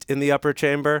feet in the upper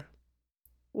chamber."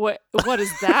 What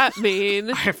does that mean?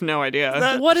 I have no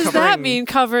idea. What does that Covering- mean?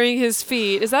 Covering his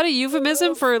feet? Is that a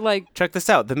euphemism for like? Check this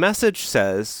out. The message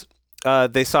says,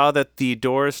 they saw that the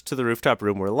doors to the rooftop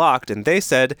room were locked, and they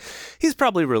said, "He's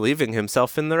probably relieving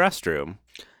himself in the restroom."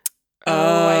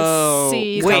 Oh, I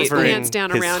see. wait, Put his hands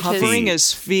down his around Covering his.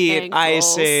 his feet. I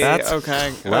ankles. see. That's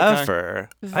okay. Clever.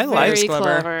 I like. Very clever.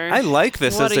 clever. I like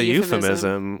this What as a a euphemism.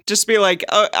 euphemism. Just be like,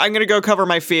 oh, I'm going to go cover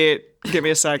my feet. Give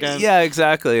me a second. Yeah,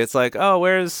 exactly. It's like, oh,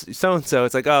 where's so and so?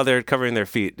 It's like, oh, they're covering their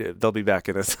feet. They'll be back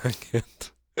in a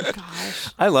second. Gosh.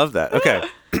 I love that. Okay.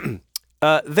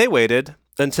 They waited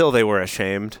until they were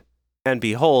ashamed, and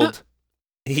behold,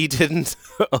 he didn't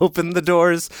open the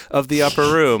doors of the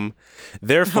upper room.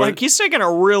 Therefore, Like, he's taking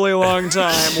a really long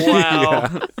time.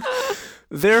 Wow.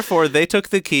 Therefore, they took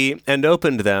the key and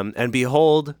opened them, and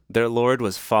behold, their lord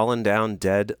was fallen down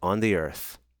dead on the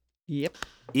earth. Yep.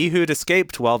 Ehud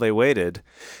escaped while they waited,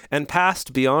 and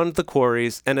passed beyond the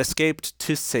quarries and escaped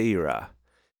to Seirah.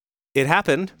 It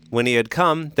happened, when he had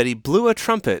come, that he blew a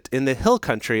trumpet in the hill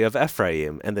country of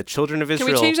Ephraim, and the children of Can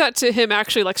Israel... we change that to him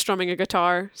actually like strumming a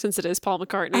guitar since it is Paul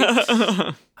McCartney?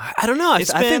 I don't know. I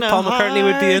think Paul McCartney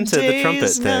would be into the trumpet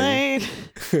thing.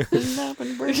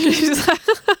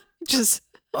 Just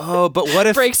Oh, but what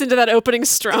if? Breaks into that opening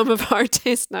strum of Hard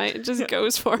Day's Night and just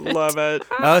goes for it. Love it.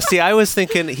 Oh, see, I was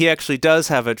thinking he actually does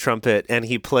have a trumpet, and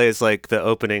he plays like the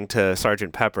opening to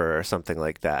Sergeant Pepper or something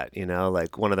like that. You know,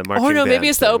 like one of the marching. Oh no, maybe band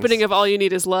it's the things. opening of All You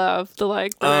Need Is Love. The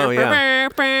like. Oh, yeah.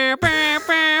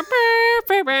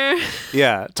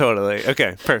 Yeah, totally.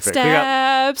 Okay, perfect. We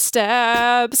got.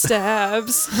 Stabs.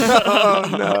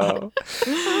 Oh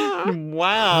no.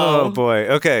 Wow. Oh boy.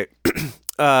 Okay.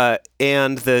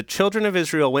 And the children of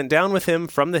Israel went down with him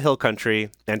from the hill country,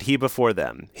 and he before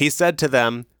them. He said to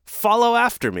them, "Follow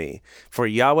after me, for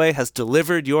Yahweh has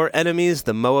delivered your enemies,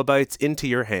 the Moabites, into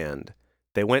your hand."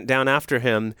 They went down after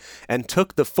him and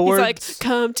took the fords He's like,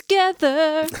 come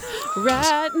together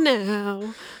right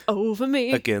now over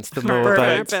me. against the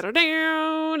Moabites.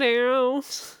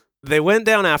 They went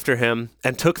down after him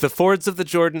and took the fords of the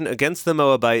Jordan against the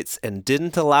Moabites and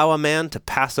didn't allow a man to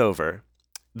pass over.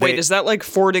 Wait, is that like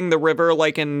fording the river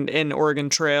like in Oregon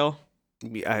Trail?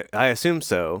 I assume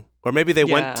so. Or maybe they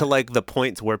Yeah. went to like the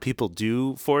points where people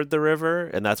do ford the river,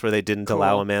 and that's where they didn't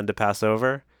allow a man to pass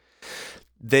over.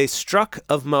 They struck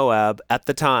of Moab at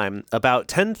the time about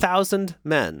 10,000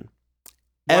 men.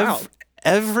 Wow.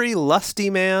 Every lusty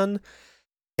man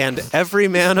and every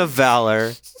man of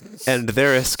valor, and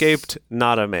there escaped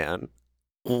not a man.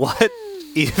 What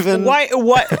even? Why?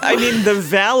 What? I mean, the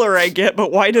valor I get,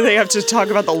 but why do they have to talk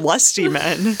about the lusty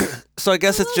men? So I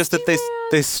guess it's just that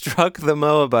they struck the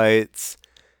Moabites,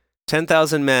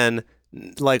 10,000 men,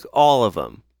 like all of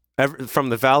them, from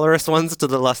the valorous ones to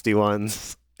the lusty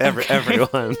ones.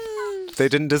 Everyone. They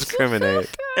didn't discriminate.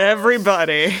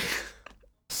 Everybody.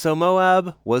 So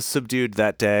Moab was subdued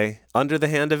that day under the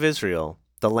hand of Israel.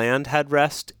 The land had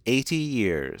rest 80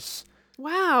 years.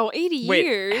 Wow, 80 Wait,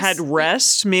 years. had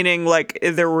rest, meaning like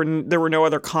there were no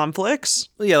other conflicts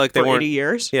Yeah, like they for weren't. 80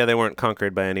 years. Yeah, they weren't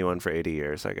conquered by anyone for 80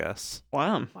 years, I guess.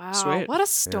 Wow. Wow, Sweet. what a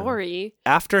story.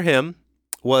 After him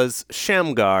was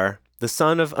Shamgar, the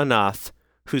son of Anath,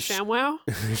 who's Shamwow?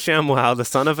 Shamwau, the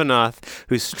son of Anath,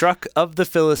 who struck of the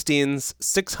Philistines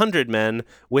 600 men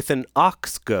with an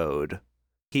ox goad.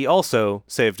 He also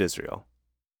saved Israel.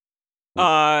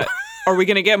 Are we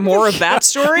gonna get more of that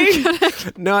story?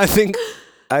 No, I think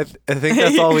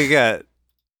that's all we get.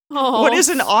 Oh. What is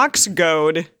an ox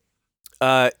goad?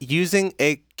 Using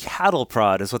a cattle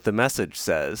prod is what the message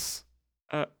says.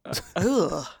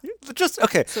 Ugh. Just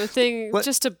okay. So a thing What-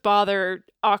 just to bother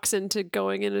oxen to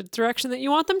going in a direction that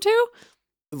you want them to?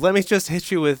 Let me just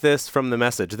hit you with this from the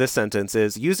message. This sentence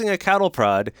is, using a cattle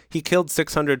prod, he killed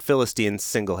 600 Philistines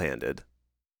single-handed.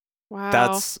 Wow.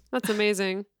 That's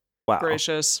amazing. wow.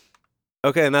 Gracious.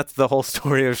 Okay, and that's the whole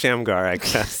story of Shamgar, I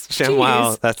guess.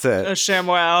 Shamwau, Jeez. that's it.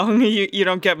 ShamWow. You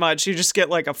don't get much. You just get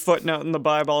like a footnote in the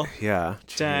Bible. Yeah.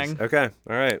 jeez. Dang. Okay,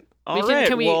 all right. All right.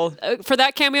 Can we well, for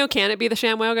that cameo, can it be the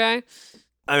ShamWow guy?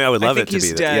 I mean, I would love think it to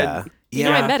he's be dead. that. Yeah. You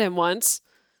know, I met him once.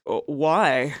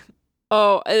 why?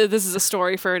 Oh, this is a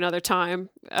story for another time.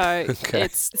 Okay.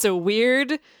 It's a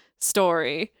weird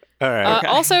story. All right. Okay.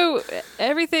 Also,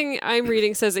 everything I'm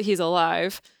reading says that he's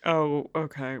alive. Oh,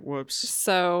 okay. Whoops.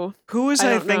 So Who was I I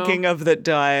don't know. thinking of that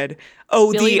died?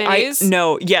 Oh, Billy the Mays?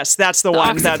 no. Yes, that's the The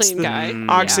one. OxyClean That's the guy.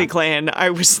 OxyClean. I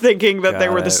was thinking that they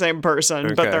Got were the it. same person,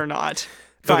 Okay. but they're not.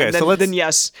 Fine, Okay, then, so let's- then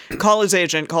yes, call his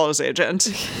agent. Call his agent.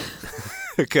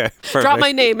 Okay. Perfect. drop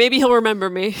my name. Maybe he'll remember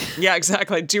me. Yeah,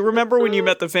 exactly. Do you remember when you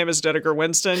met the famous Dedeker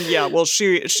Winston? Yeah, well,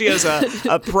 she has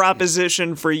a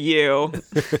proposition for you.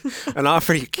 An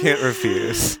offer you can't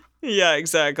refuse. Yeah,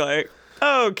 exactly.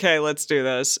 Okay, let's do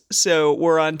this. So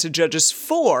we're on to Judges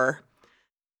 4.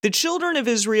 The children of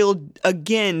Israel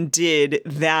again did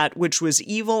that which was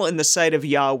evil in the sight of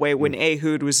Yahweh when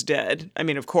Ehud was dead. I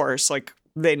mean, of course, like,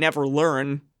 they never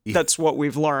learn. That's what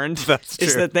we've learned. That's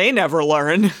Is true. that they never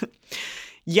learn.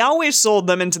 Yahweh sold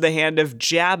them into the hand of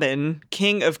Jabin,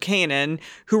 king of Canaan,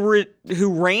 who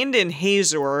reigned in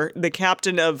Hazor, the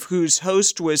captain of whose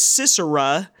host was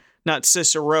Sisera, not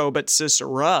Cicero, but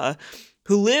Sisera,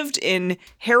 who lived in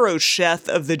Harosheth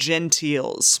of the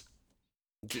Gentiles.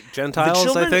 Gentiles, I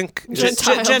children- think.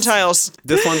 Gentiles. Gentiles.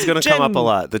 This one's going to come up a Gen-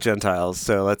 lot, the Gentiles.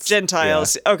 So let's.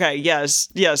 Gentiles. Okay, yes.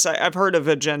 I've heard of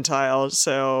a Gentile,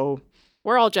 so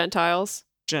We're all Gentiles.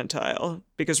 Gentile,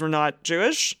 because we're not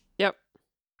Jewish? Yep.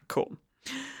 Cool.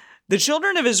 The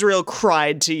children of Israel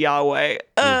cried to Yahweh,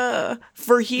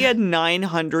 for he had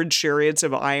 900 chariots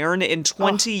of iron. In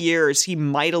 20 years, he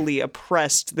mightily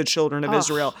oppressed the children of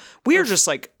Israel. We are just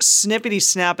like snippety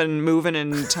snapping, moving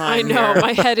in time. I know, here.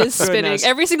 my head is spinning. Goodness.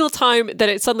 Every single time that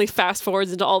it suddenly fast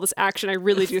forwards into all this action, I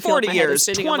really do feel 40 like my head years,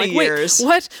 is spinning. 20 I'm like, years.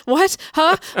 Wait, what?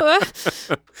 Huh?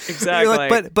 Exactly. You're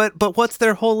like, but what's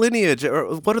their whole lineage,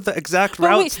 or what are the exact But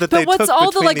routes wait, that but they what's took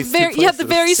all the between like these very two yeah the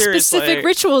very Seriously. specific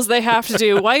rituals they have to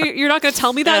do? Why you're not going to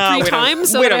tell me that No, 3 we don't-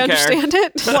 times so we that I don't care. understand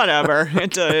it? Whatever.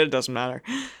 It doesn't matter.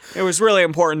 It was really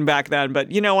important back then,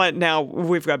 but you know what? Now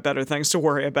we've got better things to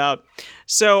worry about.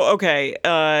 So, okay,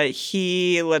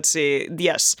 let's see.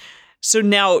 Yes. So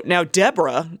now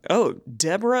Deborah,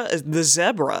 Deborah the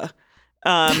zebra,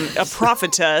 a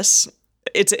prophetess.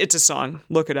 It's a song.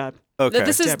 Look it up. Okay.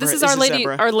 This is Deborah our is a lady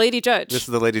zebra. our lady judge. This is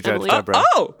the Lady Judge Emily. Deborah.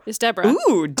 Oh, It's Deborah.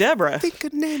 ooh, Deborah. I think her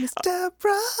name is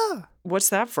Deborah. What's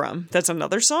that from? That's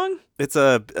another song? It's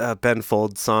a Ben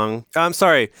Folds song. I'm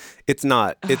sorry, it's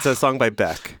not. It's a song by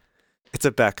Beck. It's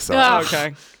a Beck song. Ah.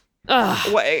 Okay.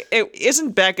 Ugh. Wait,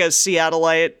 isn't Beck a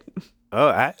Seattleite? Oh,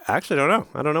 I actually don't know.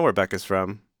 I don't know where Beck is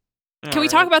from. Can we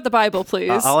talk about the Bible,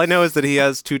 please? All I know is that he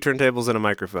has 2 turntables and a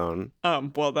microphone.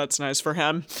 Well, that's nice for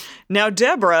him. Now,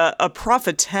 Deborah, a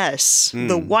prophetess,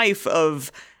 the wife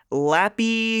of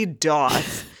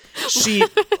Lapidoth.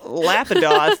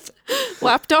 Lapidoth.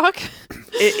 Lapdog?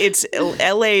 It's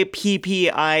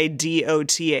Lappidoth. I guess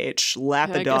that's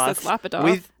Lapidoth.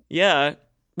 Lapidoth. Yeah.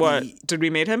 What? Did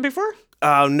we meet him before?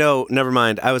 Oh, no, never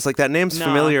mind. I was like, that name's Nah.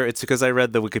 familiar. It's because I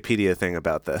read the Wikipedia thing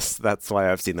about this. That's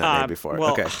why I've seen that name before.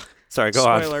 well, Okay. Sorry, go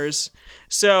on. Spoilers.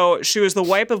 So she was the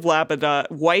wife of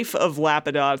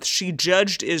Lapidoth. She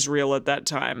judged Israel at that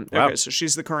time. Wow. Okay, so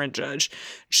she's the current judge.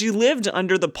 She lived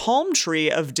under the palm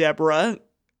tree of Deborah.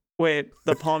 Wait,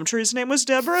 the palm tree's name was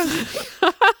Deborah?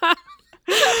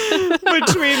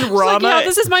 Between Like, Ramah. yeah,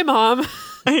 this is my mom.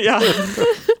 Yeah.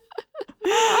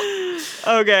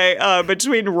 Okay,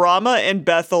 between Ramah and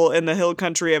Bethel in the hill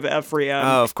country of Ephraim.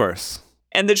 Oh, of course.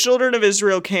 And the children of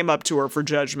Israel came up to her for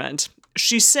judgment.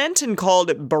 She sent and called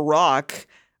Barack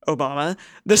Obama,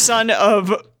 the son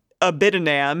of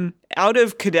Abinadab, out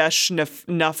of Kadesh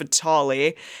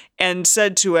Naphtali, and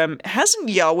said to him, "Hasn't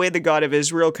Yahweh, the God of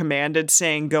Israel, commanded,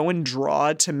 saying, 'Go and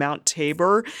draw to Mount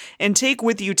Tabor, and take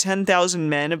with you 10,000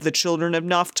 men of the children of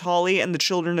Naphtali and the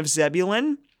children of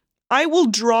Zebulun? I will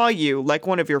draw you like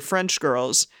one of your French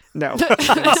girls.'" No, I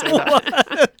didn't say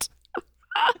that.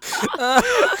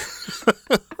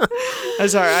 I'm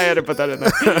sorry, I had to put that in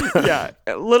there. Yeah.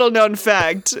 Little known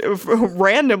fact,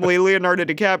 randomly Leonardo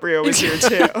DiCaprio was here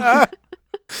too.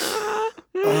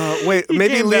 Wait,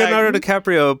 maybe came Leonardo back.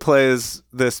 DiCaprio plays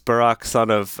this Barak, son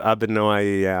of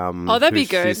Abinoam. Oh, that'd be who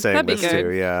good. She's saying That'd be this good.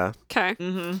 To, yeah. Okay.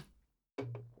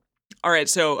 All right,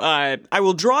 so I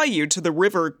will draw you to the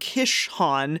river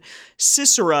Kishon.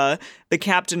 Sisera, the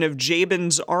captain of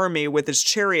Jabin's army with his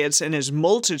chariots and his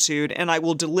multitude, and I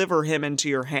will deliver him into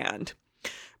your hand.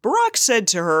 Barak said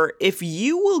to her, "If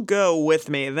you will go with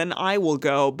me, then I will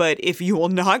go. But if you will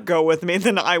not go with me,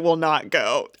 then I will not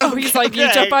go." Oh, he's like, you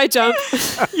Okay. jump, I jump.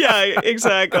 Yeah,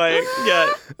 exactly.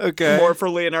 Yeah. Okay. More for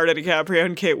Leonardo DiCaprio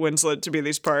and Kate Winslet to be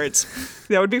these parts.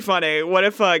 That would be funny. What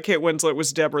if Kate Winslet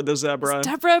was Deborah the zebra?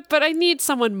 Deborah, but I need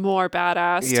someone more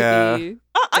badass Yeah. to be.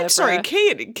 I'm sorry,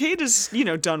 Deborah. Kate is,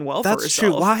 done well for That's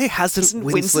herself. true. Why hasn't Hasn't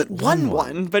Winslet won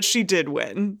one? but she did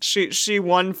win. She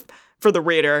won for the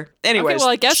reader. Anyways, Okay, well,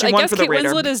 I guess she won for the Kate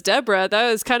reader. Winslet is Deborah. That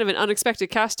was kind of an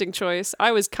unexpected casting choice.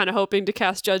 I was kind of hoping to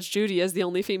cast Judge Judy as the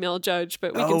only female judge,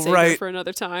 but we can Oh, save her right. for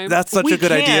another time. That's such We a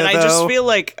good can. idea, though. I just feel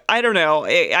like I don't know.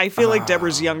 I feel like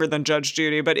Deborah's younger than Judge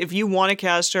Judy, but if you want to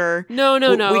cast her, no. we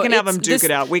can have it's them duke this- it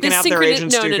out. We can this have their synchroni-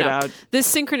 agents no, duke no, it no. out.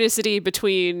 This synchronicity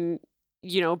between,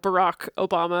 Barack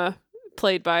Obama,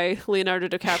 played by Leonardo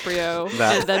DiCaprio,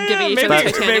 That- and them giving each maybe other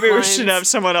Titanic maybe we lines. should have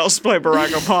someone else play Barack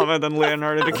Obama than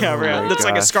Leonardo DiCaprio. my That's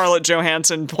like a gosh. Scarlett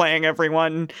Johansson playing every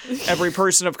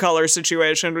person of color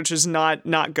situation, which is not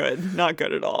good, not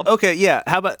good at all. Okay, yeah.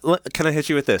 How about, can I hit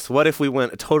you with this? What if we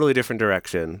went a totally different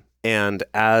direction, and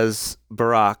as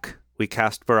Barack, we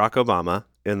cast Barack Obama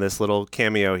in this little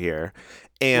cameo here,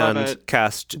 Love and it.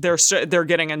 cast, They're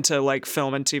getting into like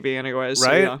film and TV anyways, so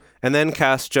right? yeah. And then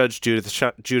cast Judge Judith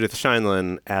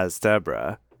Scheinlin as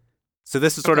Deborah. So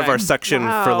this is sort of Okay. our section for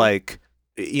Wow. like,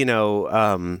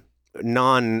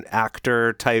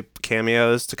 non-actor type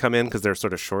cameos to come in because they're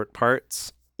sort of short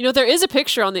parts. There is a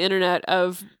picture on the internet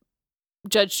of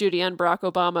Judge Judy and Barack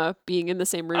Obama being in the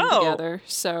same room Oh. together.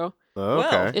 So Oh, okay.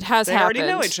 Well, it has they happened.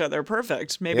 already know each other.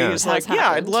 Perfect. Maybe Yeah. he's It like, has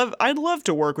yeah, happened. I'd love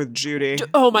to work with Judy.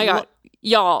 Oh my god.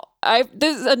 Y'all,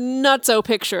 this is a nutso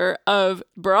picture of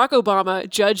Barack Obama,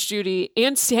 Judge Judy,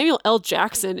 and Samuel L.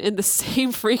 Jackson in the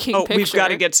same freaking picture. We've got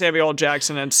to get Samuel L.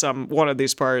 Jackson in one of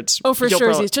these parts. Oh, for You'll sure.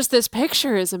 probably- It's just this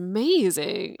picture is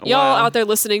amazing. Y'all Wow. out there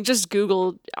listening, just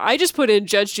Google. I just put in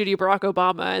Judge Judy Barack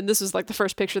Obama, and this was like the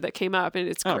first picture that came up, and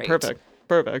it's great. Perfect.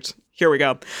 Here we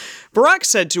go. Barack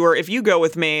said to her, "If you go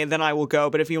with me, then I will go.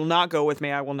 But if you will not go with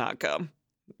me, I will not go.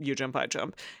 You jump, I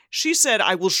jump." She said,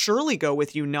 "I will surely go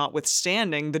with you,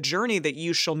 notwithstanding the journey that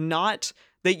you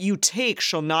take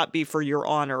shall not be for your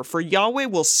honor. For Yahweh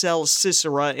will sell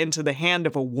Sisera into the hand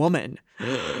of a woman."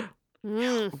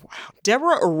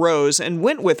 Deborah arose and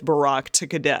went with Barak to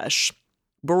Kadesh.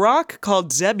 Barak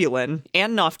called Zebulun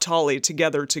and Naphtali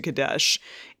together to Kadesh,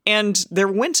 and there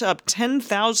went up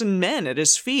 10,000 men at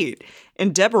his feet,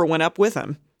 and Deborah went up with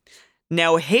him.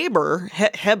 Now Heber,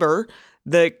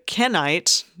 the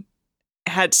Kenite,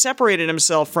 had separated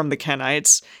himself from the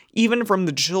Kenites, even from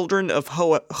the children of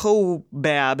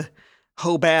Hobab,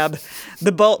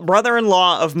 the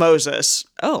brother-in-law of Moses.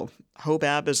 Oh,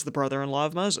 Hobab is the brother-in-law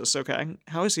of Moses. Okay.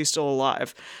 How is he still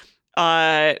alive?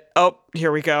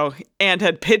 Here we go. And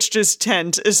had pitched his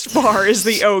tent as far as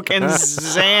the oak and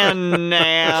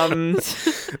Zanam.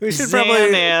 We should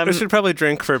probably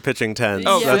drink for pitching tents.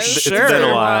 Oh, Yeah, for it's sure. been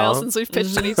a while since we've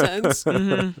pitched any tents.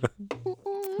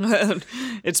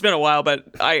 It's been a while, but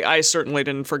I certainly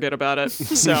didn't forget about it.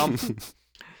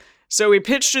 So he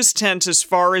pitched his tent as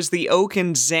far as the oak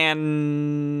and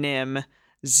Zananim.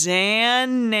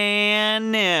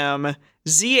 Zanannim.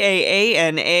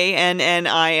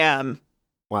 Zaanannim.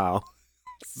 Wow.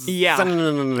 Yeah.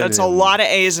 That's a lot of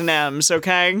A's and M's,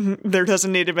 okay? There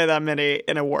doesn't need to be that many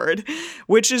in a word.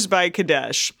 Which is by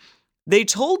Kadesh. They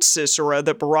told Sisera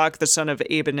that Barak, the son of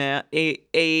Abinoam.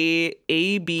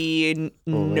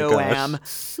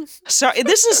 Sorry,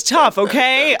 this is tough,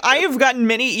 okay? I have gotten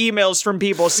many emails from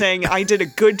people saying I did a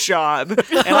good job,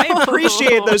 and I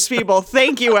appreciate those people.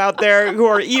 Thank you out there who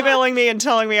are emailing me and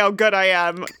telling me how good I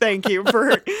am. Thank you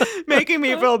for making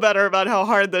me feel better about how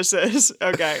hard this is.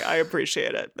 Okay, I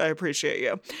appreciate it. I appreciate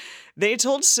you. They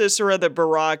told Sisera that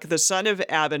Barak, the son of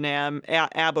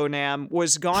Abonam,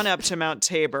 was gone up to Mount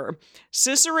Tabor.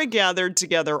 Sisera gathered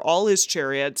together all his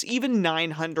chariots, even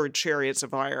 900 chariots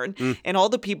of iron, and all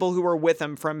the people who were with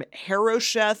him from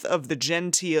Harosheth of the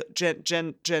Gentiles,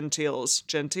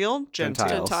 damn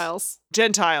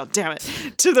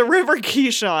it, to the river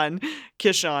Kishon.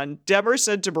 Deborah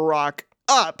said to Barak,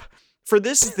 "Up! For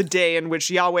this is the day in which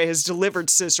Yahweh has delivered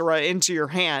Sisera into your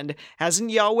hand. Hasn't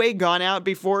Yahweh gone out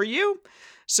before you?"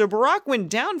 So Barak went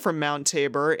down from Mount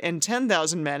Tabor, and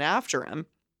 10,000 men after him.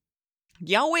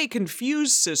 Yahweh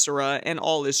confused Sisera and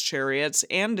all his chariots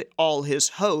and all his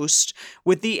host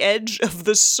with the edge of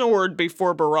the sword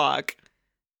before Barak.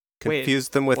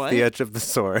 Confused them with what? the edge of the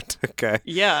sword. Okay.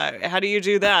 Yeah, how do you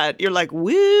do that? You're like,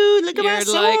 woo, look at my You're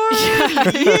sword! like-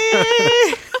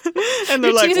 Yeah! And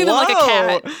they're You're like, teasing them like a whoa!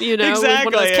 cat, with one of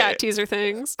Exactly. those cat teaser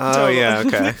things. Oh, yeah,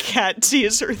 The okay. cat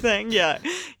teaser thing, yeah.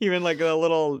 Even like a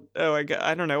little,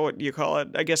 I don't know what you call it.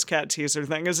 I guess cat teaser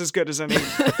thing is as good as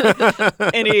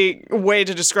any way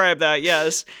to describe that,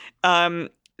 yes.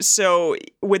 So,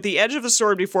 with the edge of the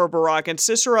sword before Barak, and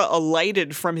Sisera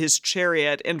alighted from his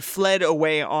chariot and fled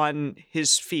away on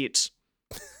his feet.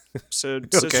 So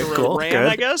Sisera cool, ran, good.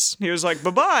 I guess. He was like,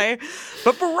 bye-bye.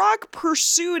 But Barak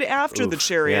pursued after the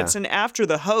chariots and after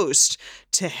the host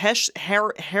to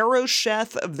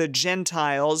Harosheth of the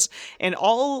Gentiles, and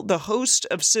all the host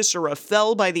of Sisera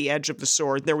fell by the edge of the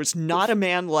sword. There was not a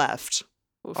man left.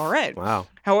 All right. Wow.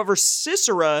 However,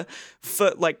 Sisera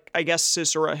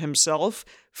himself,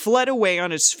 fled away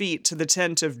on his feet to the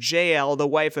tent of Jael, the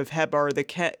wife of Heber the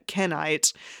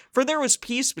Kenite, for there was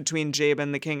peace between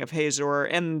Jabin, the king of Hazor,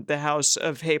 and the house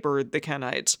of Heber the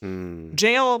Kenite.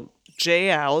 Jael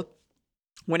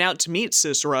went out to meet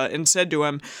Sisera and said to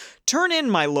him, "Turn in,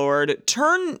 my lord,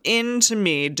 turn in to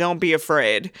me, don't be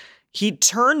afraid." He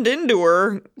turned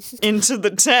into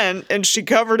the tent, and she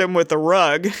covered him with a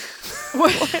rug. Oh,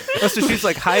 so she's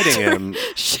like hiding him.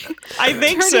 I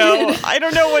think so. I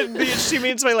don't know what she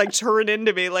means by like turn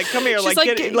into me. Like, come here, She's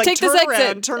like, get, like take turn this around,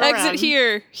 exit. turn Exit around.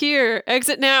 here,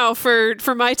 exit now for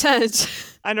my tent.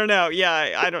 I don't know.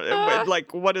 Yeah, I don't.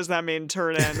 Like, what does that mean?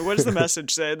 Turn in. What does the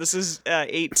message say? This is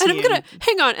 18. And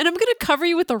I'm gonna cover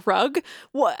you with a rug.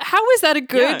 What? How is that a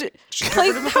good she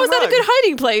covered place? him with How a is that a rug. good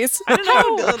hiding place? I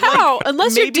don't know, How? like,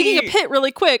 Unless you're digging a maybe- pit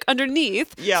really quick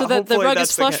underneath, Yeah, so that the hopefully rug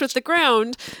that's is the flush catch. with the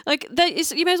ground. Like that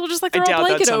is, you might as well just like throw a doubt that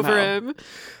blanket over somehow. him.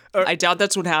 I doubt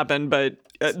that's what happened, but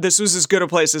this was as good a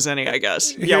place as any, I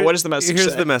guess. Yeah. What does the message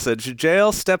Here's say? the message.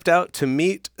 Jael stepped out to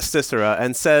meet Sisera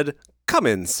and said, "Come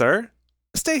in, sir."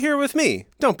 Stay here with me.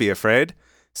 Don't be afraid.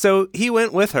 So he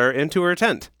went with her into her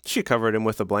tent. She covered him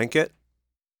with a blanket.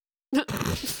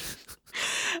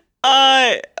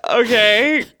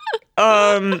 Okay.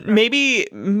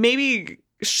 Maybe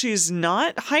she's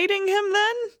not hiding him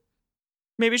then?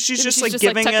 Maybe she's just like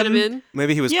giving tucking him in.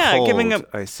 Maybe he was Yeah, cold. giving him-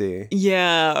 I see.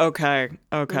 Yeah, okay.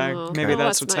 Oh, Maybe well,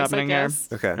 that's what's nice, I happening here. guess.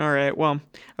 Okay. All right, well,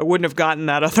 I wouldn't have gotten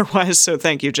that otherwise, so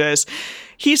thank you, Jace.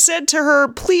 He said to her,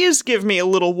 "Please give me a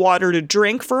little water to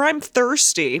drink, for I'm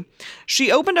thirsty."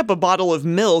 She opened up a bottle of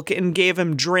milk and gave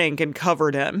him drink and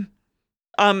covered him.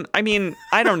 I mean,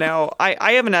 I don't know.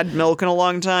 I haven't had milk in a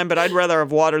long time, but I'd rather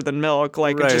have water than milk.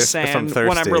 Like, Right, just if I'm saying,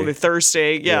 when I'm thirsty. really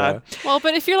thirsty, yeah. Well,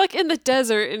 but if you're like in the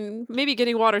desert and maybe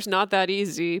getting water's not that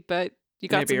easy, but you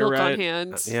got Maybe some you're milk right. on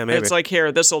hand. Yeah, maybe. It's like,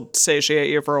 here, this'll satiate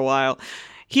you for a while.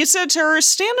 He said to her,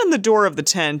 "Stand in the door of the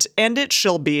tent, and it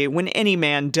shall be when any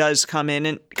man does come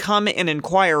and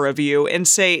inquire of you, and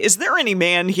say, 'Is there any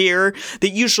man here?' that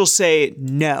you shall say,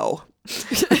 'No.'"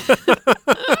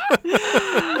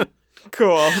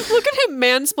 Cool. Look at him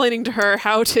mansplaining to her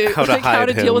how to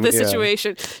hide deal with him, this yeah.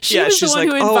 situation. She Yeah, was the she's one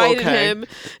like, who "Oh, invited okay." him,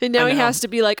 and now I he know. has to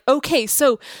be like, "Okay,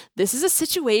 so this is a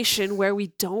situation where we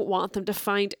don't want them to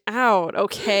find out.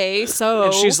 Okay, so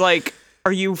And she's like,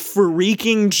 "Are you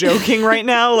freaking joking right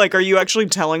now? Like, are you actually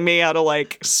telling me how to,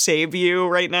 like, save you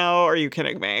right now? Are you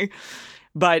kidding me?"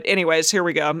 But anyways, here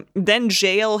we go. Then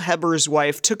Jael Heber's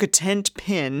wife took a tent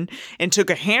pin and took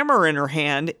a hammer in her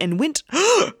hand and went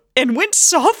and went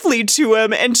softly to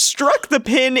him and struck the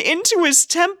pin into his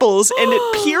temples, and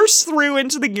it pierced through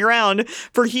into the ground,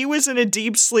 for he was in a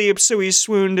deep sleep, so he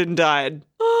swooned and died.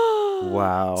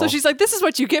 Wow. So she's like, "This is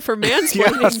what you get for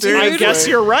mansplaining, dude." seriously. I guess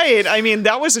you're right. I mean,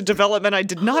 that was a development I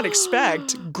did not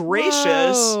expect.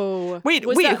 Gracious. Whoa. Wait,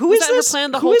 Was wait, that- who was is that her this?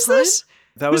 plan the Who whole is time? this?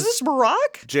 that Was this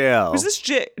Barack? jail. Was this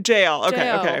Jael? Okay,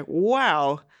 Jael. okay.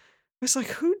 Wow. I was like,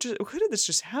 who did this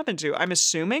just happen to? I'm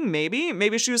assuming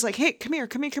maybe she was like, "Hey, come here.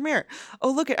 Oh,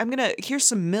 look, here's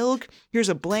some milk. Here's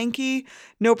a blankie.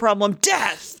 No problem.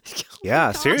 Death."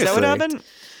 Yeah, gosh. Is seriously. Is that what happened?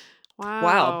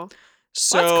 Wow.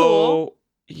 So, That's cool.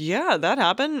 yeah, that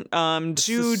happened. This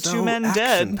Two is so men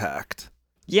dead. action-packed.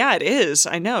 Yeah, it is.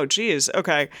 I know. Jeez.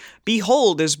 Okay.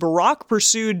 "Behold, as Barak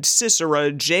pursued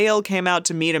Sisera, Jael came out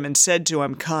to meet him and said to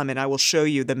him, 'Come, and I will show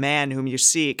you the man whom you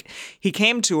seek.' He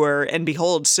came to her, and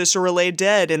behold, Sisera lay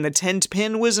dead, and the tent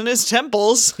pin was in his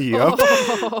temples. Yep.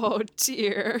 Oh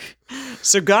dear.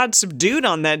 So God subdued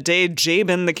on that day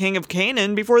Jabin, the king of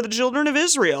Canaan, before the children of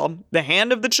Israel. The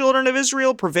hand of the children of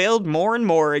Israel prevailed more and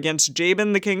more against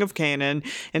Jabin, the king of Canaan,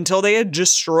 until they had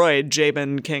destroyed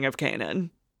Jabin, king of Canaan."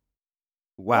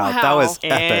 Wow, Wow. that was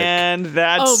epic. And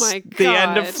that's Oh my the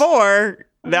end of God. 4.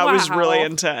 That was really Wow.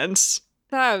 intense.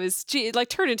 That was it like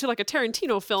turned into like a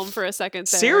Tarantino film for a second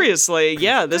there. Seriously,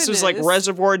 yeah, this was like Goodness.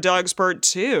 Reservoir Dogs Part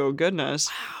 2. Goodness.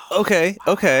 Okay.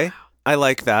 I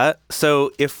like that.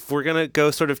 So if we're going to go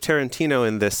sort of Tarantino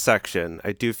in this section,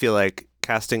 I do feel like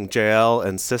casting Jael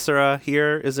and Sisera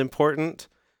here is important.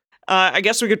 I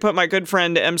guess we could put my good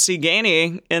friend MC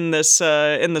Gainey in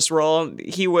this role.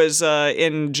 He was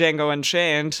in Django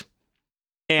Unchained,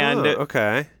 and Oh,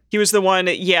 okay. he was the one.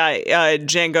 Yeah,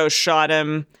 Django shot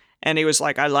him, and he was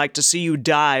like, "I'd like to see you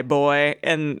die, boy."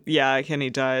 And yeah, and he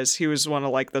dies. He was one of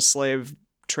like the slave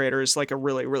traders, like a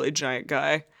really really giant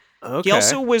guy. Okay. He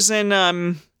also was in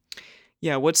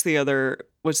what's the other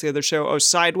show? Oh,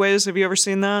 Sideways. Have you ever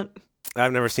seen that?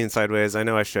 I've never seen Sideways. I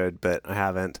know I should, but I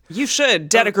haven't. You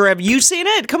should. Dedeker, have you seen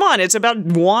it? Come on, it's about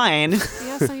wine.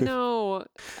 Yes, I know.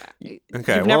 Okay, You've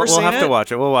we'll never seen have to it?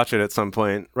 watch it. We'll watch it at some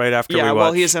point, right after Yeah, we well,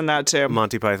 watch he's in that too.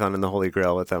 Monty Python and the Holy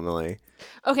Grail with Emily.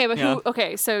 Okay, but Yeah. who?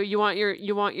 Okay, so you want your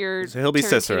So he'll be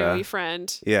Sisera. Tarantino-y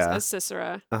friend, Yeah. as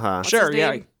Sisera. Uh-huh. What's Sure, his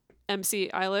yeah. name? MC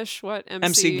Eilish. What?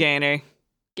 MC Gainey.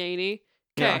 Gainey.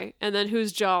 Yeah. Okay, and then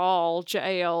who's Jael,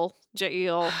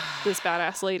 this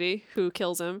badass lady who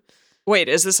kills him? Wait,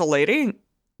 is this a lady?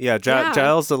 Yeah, Yeah.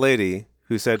 Giles the lady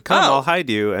who said, "Come, Oh. I'll hide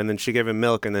you," and then she gave him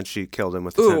milk, and then she killed him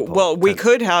with the Ooh, tent pole. well, we Tent-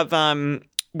 could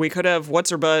have what's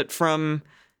her butt from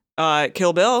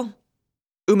Kill Bill,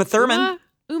 Uma Thurman.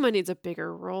 Uma needs a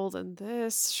bigger role than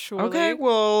this, surely. Okay,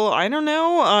 well, I don't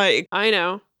know. I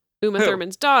know. Uma Who?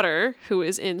 Thurman's daughter, who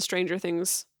is in Stranger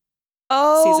Things.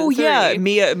 Oh Season yeah, 30.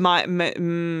 Mia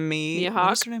Mia Hawke.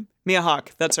 What's her name? Mia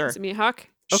Hawke. That's her. Is it Mia Hawke?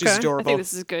 She's Okay. I I adorable. think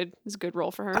this is good. This is a good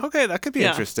role for her. Okay, that could be Yeah.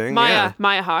 interesting. Maya. Yeah.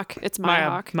 Maya Hawke. It's Maya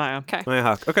Hawke. Maya. Okay. Maya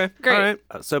Hawke. Okay. Great. All right.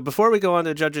 So before we go on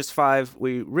to Judges 5,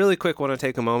 we really quick want to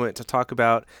take a moment to talk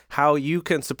about how you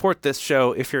can support this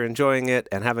show if you're enjoying it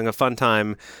and having a fun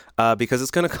time, because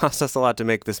it's going to cost us a lot to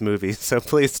make this movie. So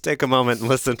please take a moment and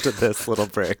listen to this little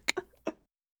break.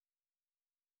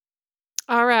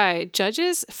 All right,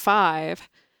 Judges 5.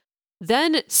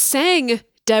 Then sang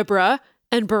Deborah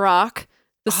and Barak,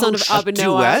 the son of A Abinoam,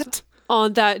 duet?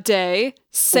 on that day,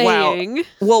 saying,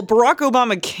 Well, Barack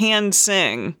Obama can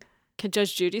sing. Can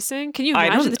Judge Judy sing? Can you I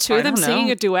imagine don't- the two of I them don't singing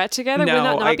know. a duet together? No, Would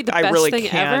that not be the I best really thing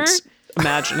can't ever?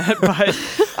 imagine it, but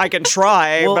I can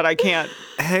try, Well- but I can't.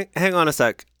 Hang on a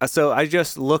sec. So I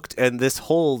just looked, and this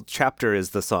whole chapter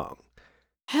is the song.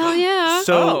 Hell yeah.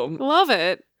 So, Love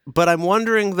it. but I'm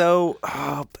wondering though,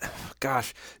 oh,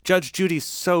 gosh, Judge Judy's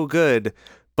so good,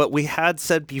 but we had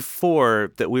said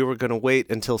before that we were going to wait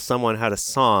until someone had a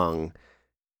song,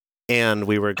 and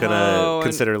we were going to and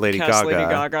consider Lady cast Gaga. Lady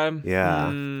Gaga. Yeah.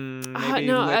 Maybe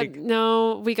No, Lady-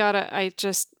 no, we gotta. I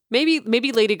just maybe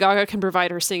Lady Gaga can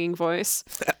provide her singing voice.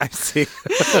 I see.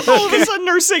 All of a sudden,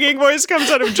 her singing voice comes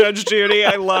out of Judge Judy.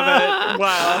 I love it.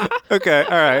 Wow. Okay. All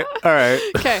right.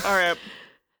 Okay. All right.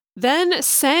 Then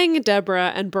sang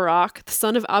Deborah and Barak, the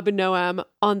son of Abinoam,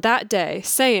 on that day,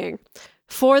 saying,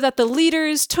 For that the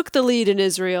leaders took the lead in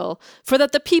Israel, for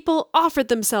that the people offered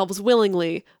themselves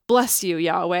willingly. Bless you,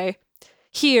 Yahweh.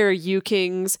 Hear, you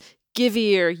kings, give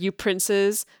ear, you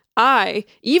princes. I,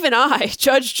 even I,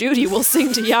 Judge Judy, will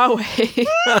sing to Yahweh.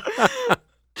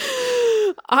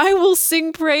 I will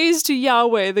sing praise to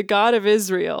Yahweh, the God of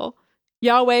Israel.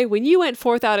 Yahweh, when you went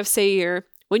forth out of Seir,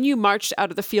 when you marched out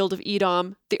of the field of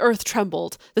Edom, the earth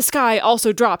trembled, the sky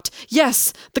also dropped.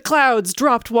 Yes, the clouds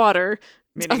dropped water.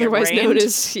 Meaning it Otherwise known rained?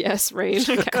 as, yes, rain.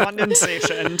 Okay.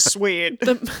 Condensation. Sweet.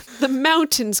 The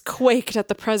mountains quaked at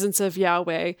the presence of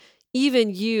Yahweh, even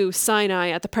you, Sinai,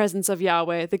 at the presence of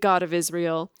Yahweh, the God of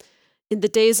Israel. In the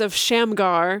days of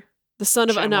Shamgar, the son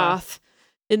of Shamgar. Anath,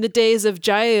 in the days of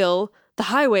Jael, the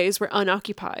highways were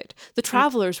unoccupied. The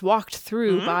travelers walked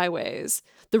through byways.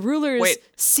 The rulers Wait.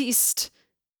 ceased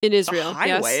in Israel.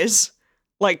 Highways? Yes.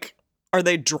 Like, are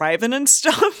they driving and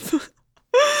stuff?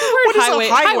 Word What is a highway.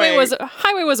 highway?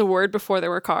 Highway was a word before there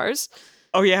were cars.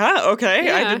 Oh, yeah? Okay.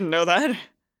 I Yeah. didn't know that.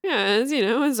 Yeah,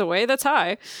 it's a way that's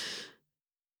high.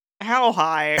 How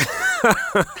high?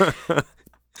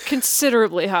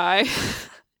 Considerably high.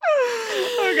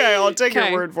 Okay, I'll take Okay.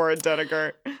 your word for it,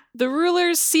 Dedeker. The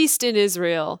rulers ceased in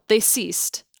Israel. They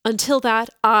ceased. Until that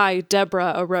I,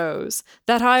 Deborah, arose.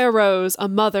 That I arose, a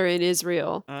mother in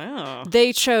Israel. Oh.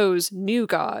 They chose new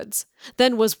gods.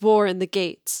 Then was war in the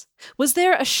gates. Was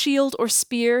there a shield or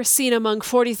spear seen among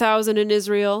 40,000 in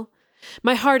Israel?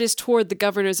 My heart is toward the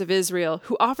governors of Israel,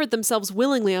 who offered themselves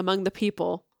willingly among the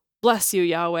people. Bless you,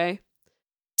 Yahweh.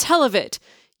 Tell of it,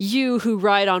 you who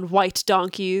ride on white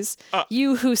donkeys,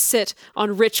 you who sit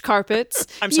on rich carpets.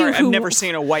 I'm you sorry, I've who- never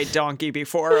seen a white donkey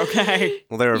before, okay?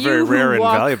 Well, they were You very who rare and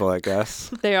walk- valuable, I guess.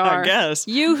 They are. I guess.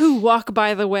 You who walk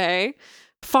by the way,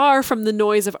 far from the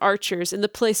noise of archers in the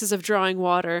places of drawing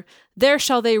water, there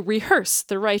shall they rehearse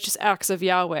the righteous acts of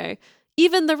Yahweh,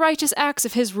 even the righteous acts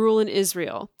of his rule in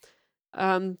Israel.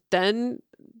 Then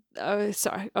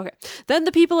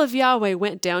the people of Yahweh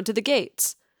went down to the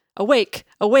gates. Awake,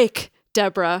 awake,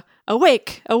 Deborah,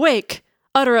 awake, awake.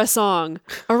 Utter a song.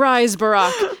 Arise,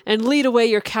 Barak, and lead away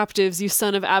your captives, you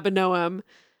son of Abinoam.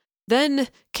 Then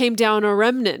came down a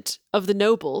remnant of the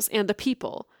nobles and the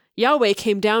people. Yahweh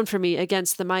came down for me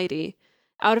against the mighty.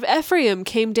 Out of Ephraim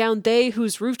came down they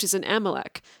whose root is in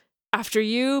Amalek. After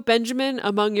you, Benjamin,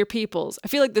 among your peoples. I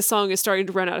feel like this song is starting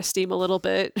to run out of steam a little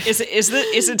bit. Is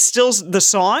it still the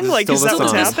song? This is Like, still is the that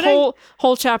what's song. This happening?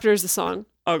 whole chapter is the song.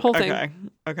 Oh, whole thing.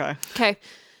 Okay. Okay.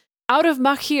 Out of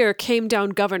Machir came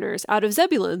down governors. Out of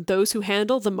Zebulun, those who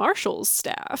handle the marshal's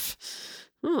staff.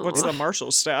 Oh, What's the Marshall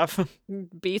staff?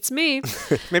 beats me.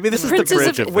 Maybe this is the Princes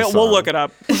bridge of- of the We'll song. look it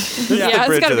up. Yeah, The it's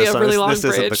bridge gotta of be the a song. really long This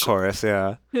isn't the bridge. chorus,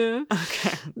 yeah. Yeah.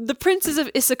 Okay. The princes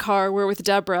of Issachar were with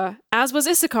Deborah, as was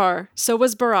Issachar, so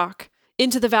was Barak.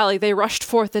 Into the valley they rushed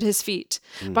forth at his feet.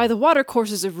 By the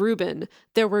watercourses of Reuben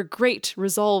there were great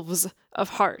resolves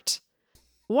of heart.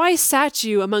 Why sat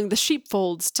you among the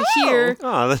sheepfolds to hear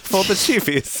Oh, the folded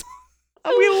sheepies.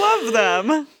 We love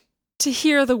them.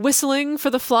 the whistling for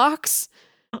the flocks?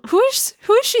 Who is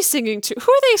she singing to? Who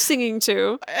are they singing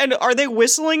to? And are they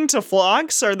whistling to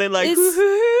flocks? Are they like?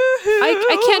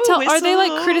 I can't tell. Are they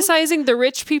like whistle? criticizing the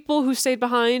rich people who stayed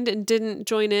behind and didn't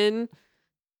join in?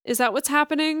 Is that what's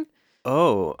happening?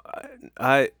 Oh,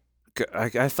 I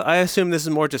assume this is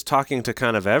more just talking to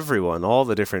kind of everyone, all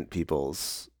the different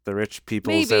peoples, the rich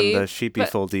peoples Maybe, and the sheepy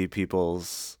but- foldy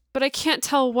peoples. But I can't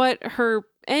tell what her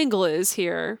angle is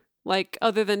here. Like,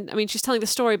 other than, I mean, she's telling the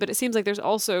story, but it seems like there's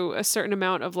also a certain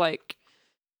amount of like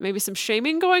maybe some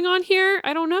shaming going on here.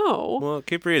 I don't know. Well,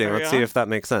 keep reading. Carry Let's see on. if that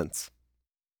makes sense.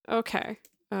 Okay.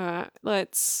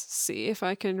 Let's see if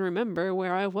I can remember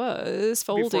where I was.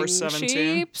 Before Folding 17.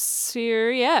 sheeps here,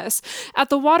 yes. At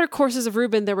the watercourses of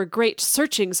Reuben there were great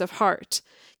searchings of heart.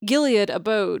 Gilead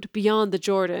abode beyond the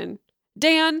Jordan.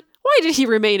 Dan, why did he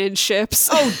remain in ships?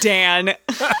 Oh, Dan.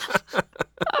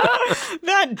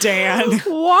 That Dan.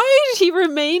 Why did he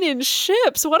remain in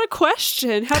ships? What a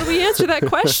question. How do we answer that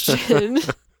question?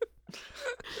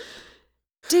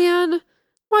 Dan,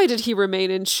 why did he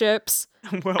remain in ships?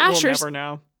 We'll Asher's- never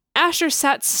know. Asher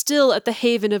sat still at the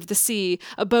haven of the sea,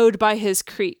 abode by his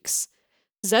creeks.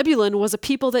 Zebulun was a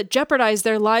people that jeopardized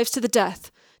their lives to the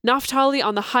death. Naphtali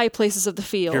on the high places of the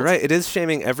field. You're right. It is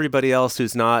shaming everybody else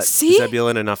who's not See?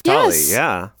 Zebulun and Naphtali. Yes.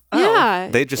 Yeah. Yeah.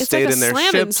 They just it's stayed like a in their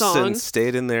slamming ships song. and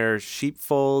stayed in their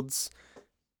sheepfolds.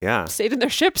 Yeah. Stayed in their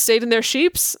ships, stayed in their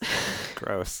sheeps.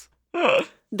 Gross.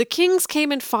 The kings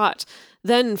came and fought,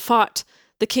 then fought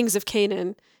the kings of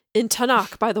Canaan in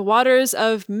Tanakh by the waters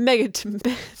of Megiddo.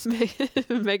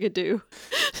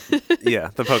 Yeah,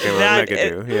 the Pokemon That-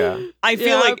 Megiddo. Yeah. I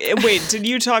feel Yep. like, wait, did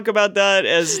you talk about that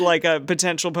as like a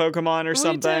potential Pokemon or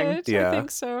something? We did, Yeah. I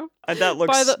think so. That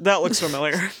looks that looks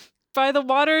familiar. By the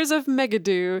waters of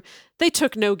Megiddo, they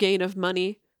took no gain of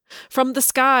money. From the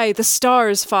sky, the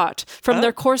stars fought. From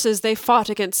their courses, they fought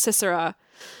against Sisera.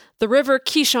 The river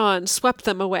Kishon swept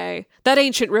them away. That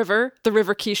ancient river, the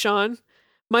river Kishon.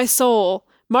 My soul,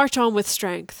 march on with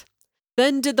strength.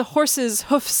 Then did the horses'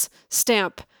 hoofs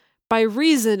stamp, by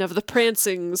reason of the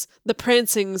prancings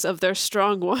of their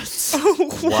strong ones.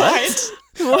 What?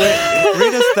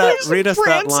 Read us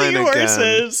that line Prancy again.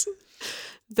 horses.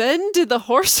 Then did the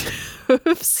horse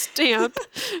hoofs stamp,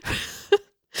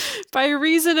 by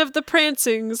reason of the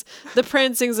prancings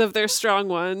of their strong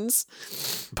ones.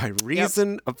 By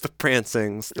reason of the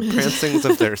prancings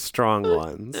of their strong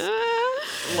ones.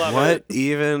 Love What it.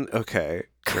 even? Okay.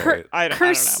 Cur- Great. I don't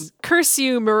know. Curse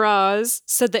you, Miraz,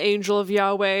 said the angel of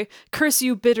Yahweh. Curse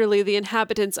you bitterly, the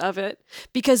inhabitants of it,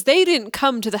 because they didn't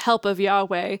come to the help of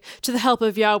Yahweh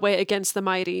against the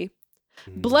mighty.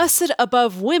 Blessed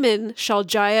above women shall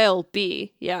Jael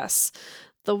be, yes,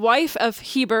 the wife of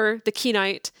Heber the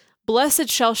Kenite. Blessed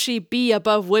shall she be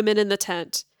above women in the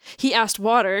tent. He asked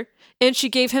water, and she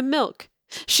gave him milk.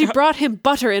 She brought him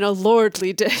butter in a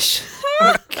lordly dish.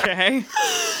 Okay.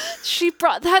 She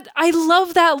brought that. I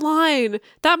love that line.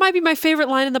 That might be my favorite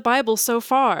line in the Bible so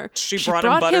far. She brought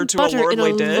him butter to a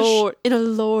lordly dish? In a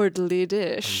lordly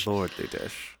dish. Lordly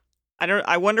dish.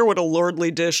 I wonder what a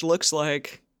lordly dish looks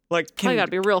like. Like, Probably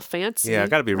gotta be real fancy. Yeah,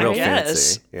 gotta be real guess.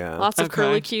 fancy. Yeah. Lots of Okay.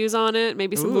 curlicues on it.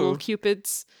 Maybe some little Ooh.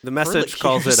 cupids. The message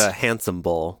calls it Curlicues. a handsome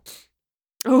bowl.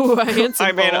 Oh, a handsome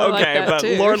I mean, bowl. I like okay, that but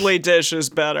too. lordly dish is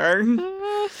better.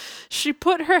 She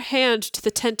put her hand to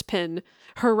the tent pin,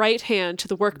 her right hand to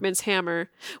the workman's hammer.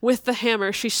 With the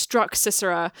hammer, she struck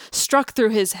Sisera, struck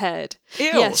through his head. Ew.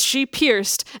 Yes, she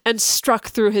pierced and struck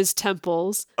through his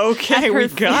temples. Okay, At we her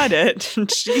got it.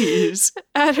 Jeez.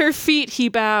 At her feet he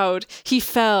bowed, he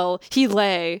fell, he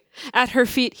lay. At her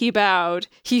feet he bowed,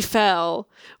 he fell.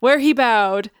 Where he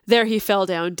bowed, there he fell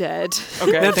down dead.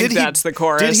 Okay, I Now, think that's the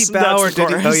chorus. Did he bow That's or the did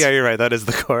he? Oh, chorus. yeah, you're right. That is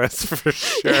the chorus for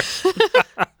sure.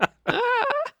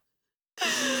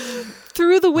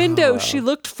 Through the window she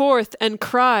looked forth and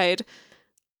cried.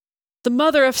 The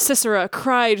mother of Sisera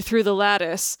cried through the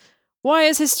lattice. Why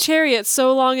is his chariot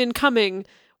so long in coming?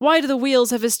 Why do the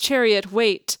wheels of his chariot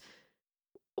wait?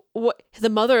 What? The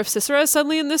mother of Sisera is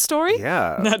suddenly in this story?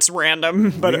 Yeah. That's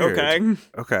random, but Weird. okay.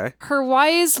 Okay. Her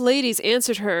wise ladies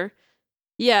answered her,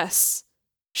 yes.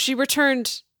 She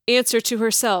returned answer to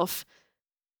herself.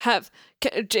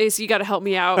 Jace, you got to help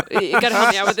me out. You got to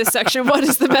help me out with this section. What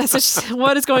is the message?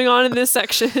 What is going on in this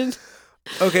section?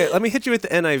 Okay, let me hit you with the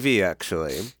NIV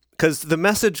actually. Because the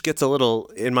message gets a little,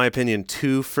 in my opinion,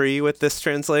 too free with this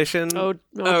translation. Oh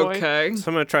boy. Okay. So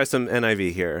I'm going to try some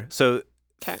NIV here. So,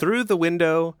 'Kay. through the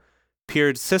window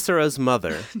peered Sisera's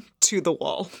mother. To the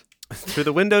wall. Through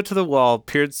the window to the wall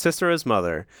peered Sisera's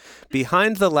mother.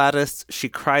 Behind the lattice she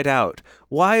cried out,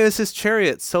 "Why is his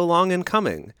chariot so long in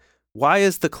coming? Why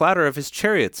is the clatter of his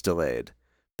chariots delayed?"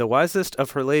 The wisest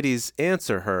of her ladies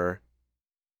answer her,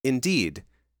 "Indeed."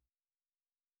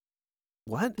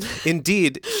 What?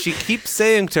 Indeed, she keeps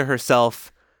saying to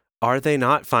herself, "Are they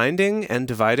not finding and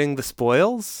dividing the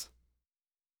spoils?"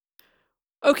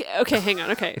 Okay, hang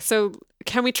on. Okay, so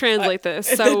can we translate this?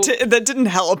 So that didn't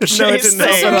help. No, it didn't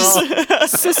help at all.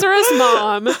 Sisera's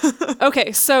mom.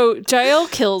 Okay, so Jael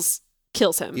kills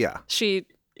him. Yeah. She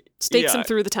stakes him Yeah.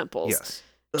 through the temples.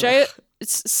 Yes.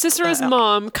 Sisera's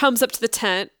mom comes up to the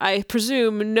tent, I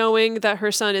presume, knowing that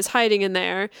her son is hiding in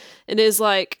there, and is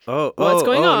like, Oh, "What's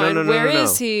going on? No, Where no,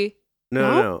 is he?"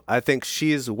 No. I think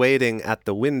she's waiting at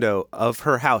the window of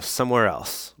her house somewhere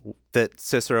else that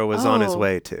Cicero was on his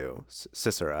way to.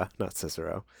 Sisera, not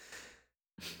Cicero.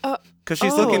 Because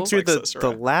she's looking through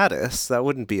the lattice. That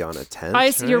wouldn't be on a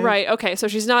tent. You're right. Okay, so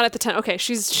she's not at the tent. Okay,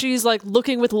 she's like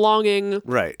looking with longing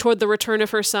toward the return of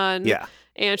her son. Yeah.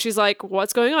 And she's like,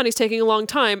 what's going on? He's taking a long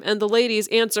time. And the ladies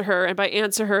answer her. And by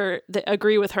answer her, they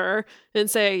agree with her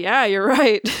and say, yeah, you're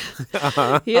right.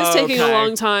 He is taking a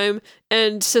long time.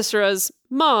 And Sisera's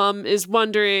mom is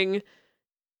wondering,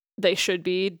 they should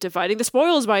be dividing the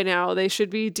spoils by now. They should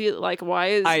be, why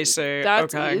is I see. that?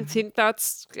 Okay. You think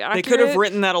that's accurate? They could have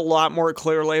written that a lot more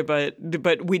clearly, but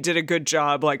we did a good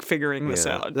job figuring this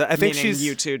out. I think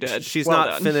you two did. She's well not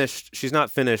done. finished. She's not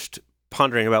finished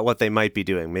pondering about what they might be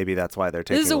doing. Maybe that's why they're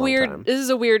taking This is a weird. time. This is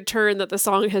a weird turn that the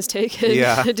song has taken.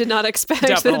 Yeah. I did not expect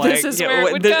Definitely. that this is where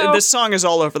it would go. The song is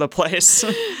all over the place.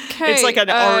 Okay, it's like an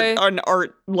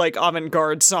art like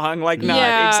avant-garde song, like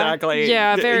not exactly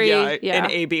very an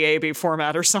ABAB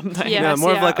format or something. Yeah. Yeah,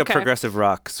 more of like a okay. progressive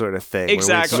rock sort of thing.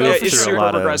 Exactly. Where we move It's through a super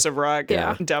lot of- progressive rock.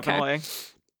 Yeah. Definitely. Okay.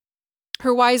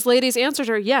 Her wise ladies answered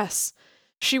her, yes.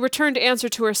 She returned answer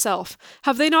to herself.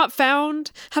 Have they not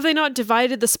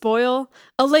divided the spoil?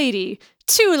 A lady,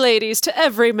 2 ladies to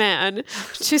every man.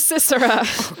 To Sisera.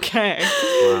 Okay.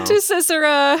 Wow. To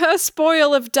Sisera, a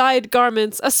spoil of dyed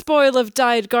garments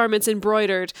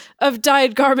embroidered, of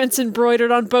dyed garments embroidered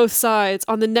on both sides,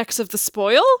 on the necks of the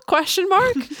spoil? Question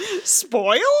mark.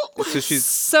 Spoil? So she's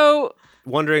So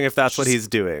wondering if that's what he's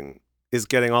doing, is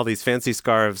getting all these fancy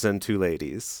scarves and 2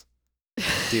 ladies.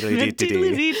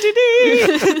 Deedly-dee-dee-dee.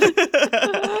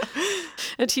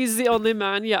 and he's the only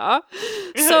man, yeah.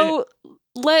 So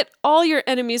let all your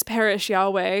enemies perish,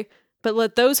 Yahweh, but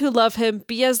let those who love him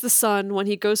be as the sun when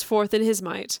he goes forth in his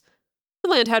might. The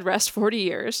land had rest 40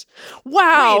 years.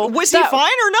 Wow. Wait, was he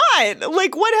fine or not?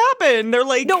 Like, what happened? They're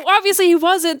like... No, obviously he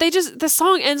wasn't. The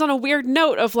song ends on a weird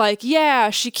note of like,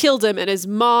 yeah, she killed him, and his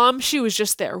mom, she was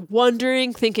just there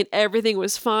wondering, thinking everything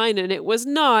was fine, and it was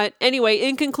not. Anyway,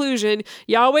 in conclusion,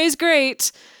 Yahweh's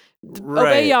great.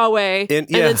 Obey Yahweh. And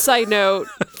then side note,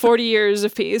 40 years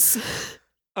of peace.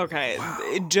 Okay,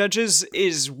 Judges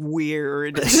is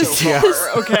weird so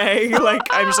far, okay? Like,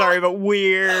 I'm sorry, but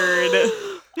weird.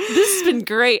 This has been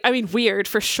great. I mean, weird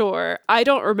for sure. I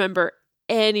don't remember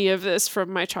any of this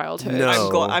from my childhood.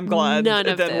 No. I'm glad None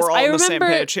of that this. we're all I on the same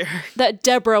remember page here. that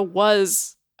Deborah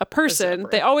was a person.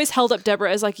 Deborah. They always held up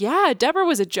Deborah as like, yeah, Deborah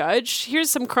was a judge. Here's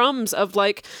some crumbs of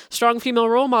like strong female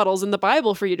role models in the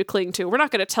Bible for you to cling to. We're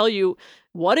not going to tell you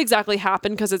what exactly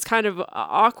happened because it's kind of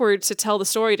awkward to tell the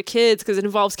story to kids because it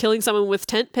involves killing someone with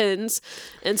tent pins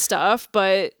and stuff.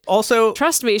 But Also,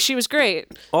 trust me, she was great.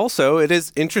 Also, it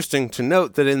is interesting to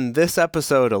note that in this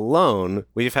episode alone,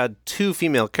 we've had 2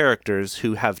 female characters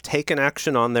who have taken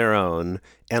action on their own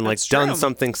and like That's done true.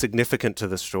 something significant to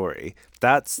the story.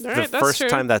 That's All the right, that's first true.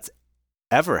 time that's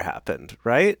ever happened,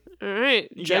 right? All right.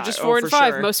 Judges Yeah, 4 and for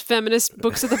 5, sure. most feminist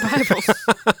books of the Bible.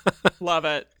 Love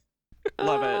it.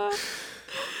 Love it.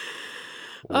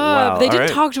 Wow. They all didn't right.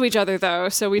 talk to each other though,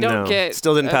 so we don't No. get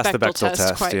Still didn't a pass the Bechdel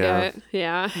test, quite yeah. yet.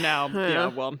 Yeah. Now, Yeah. yeah,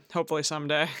 well, hopefully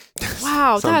someday.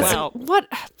 Wow, Someday. that's Wow.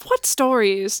 what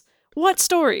stories? What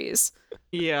stories?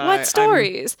 Yeah. What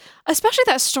stories? Especially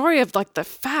that story of like the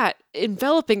fat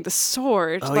enveloping the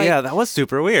sword. Oh like, yeah, that was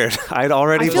super weird. I'd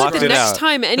already I feel like blocked the it next out.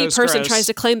 time any was person gross. tries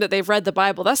to claim that they've read the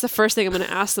Bible, that's the first thing I'm going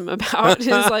to ask them about. Is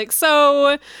like,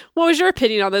 so what was your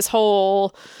opinion on this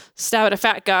whole stab at a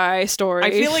fat guy story?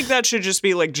 I feel like that should just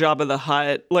be like Jabba the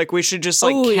Hutt. Like we should just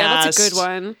like oh cast yeah, that's a good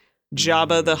one.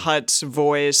 Jabba the Hutt's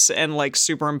voice and like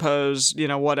superimpose,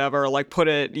 whatever, like put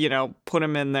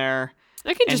him in there.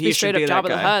 I can And just he be should straight be up that Jabba the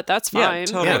guy. Hutt. That's fine. Yeah,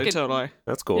 totally, I could- totally.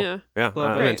 That's cool. Yeah. Yeah,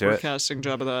 Love I'm it. into We're it. casting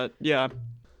Jabba the Hutt. Yeah.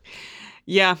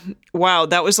 Yeah. Wow,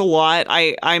 that was a lot.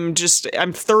 I'm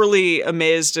thoroughly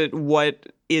amazed at what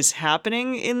is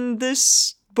happening in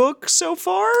this book so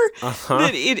far. Uh-huh.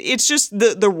 That it's just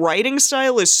the writing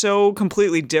style is so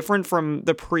completely different from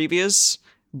the previous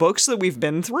books that we've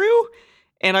been through.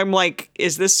 And I'm like,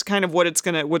 is this kind of what's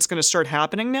gonna start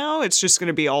happening now? It's just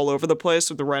gonna be all over the place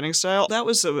with the writing style. That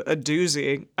was a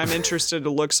doozy. I'm interested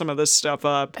to look some of this stuff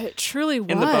up. It truly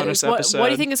was. In the bonus What do episode.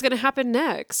 you think is going to happen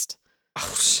next?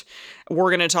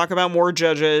 We're gonna talk about more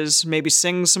judges, maybe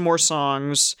sing some more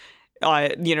songs.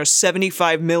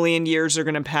 75 million years are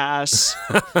gonna pass,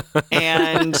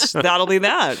 and that'll be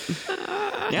that.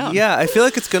 Yeah. Yeah, I feel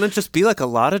like it's going to just be like a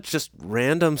lot of just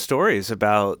random stories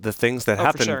about the things that for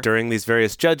happened sure. during these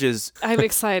various judges. I'm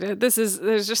excited. There's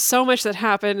just so much that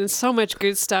happened and so much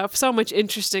good stuff, so much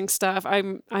interesting stuff.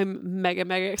 I'm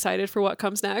mega excited for what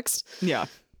comes next. Yeah.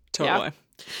 Totally.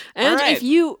 And All right. if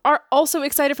you are also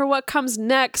excited for what comes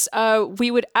next,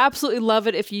 we would absolutely love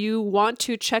it if you want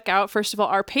to check out, first of all,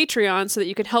 our Patreon so that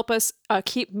you can help us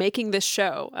keep making this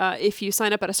show. If you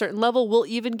sign up at a certain level, we'll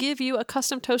even give you a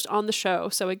custom toast on the show.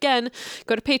 So again,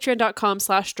 go to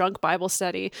patreon.com/Drunk Bible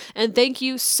Study. And thank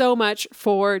you so much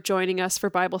for joining us for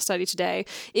Bible study today.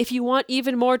 If you want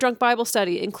even more Drunk Bible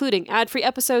Study, including ad-free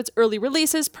episodes, early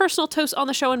releases, personal toasts on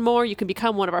the show, and more, you can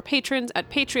become one of our patrons at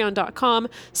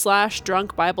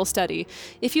patreon.com/Drunk Bible Study.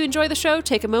 If you enjoy the show,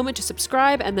 take a moment to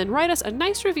subscribe and then write us a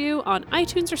nice review on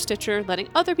iTunes or Stitcher, letting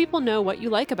other people know what you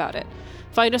like about it.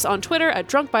 Find us on Twitter at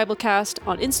Drunk Biblecast,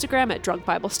 on Instagram at Drunk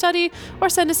Bible Study, or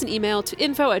send us an email to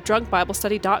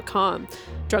info@drunkbiblestudy.com.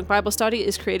 Drunk Bible Study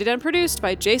is created and produced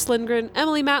by Jace Lindgren,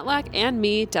 Emily Matlack, and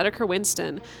me, Dedeker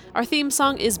Winston. Our theme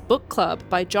song is Book Club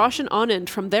by Josh and Anand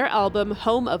from their album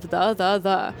Home of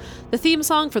the. The theme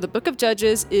song for the Book of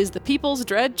Judges is The People's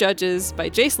Dread Judges by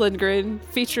Jace Lindgren,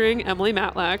 featuring Emily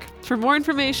Matlack. For more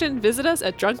information, visit us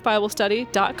at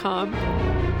drunkbiblestudy.com.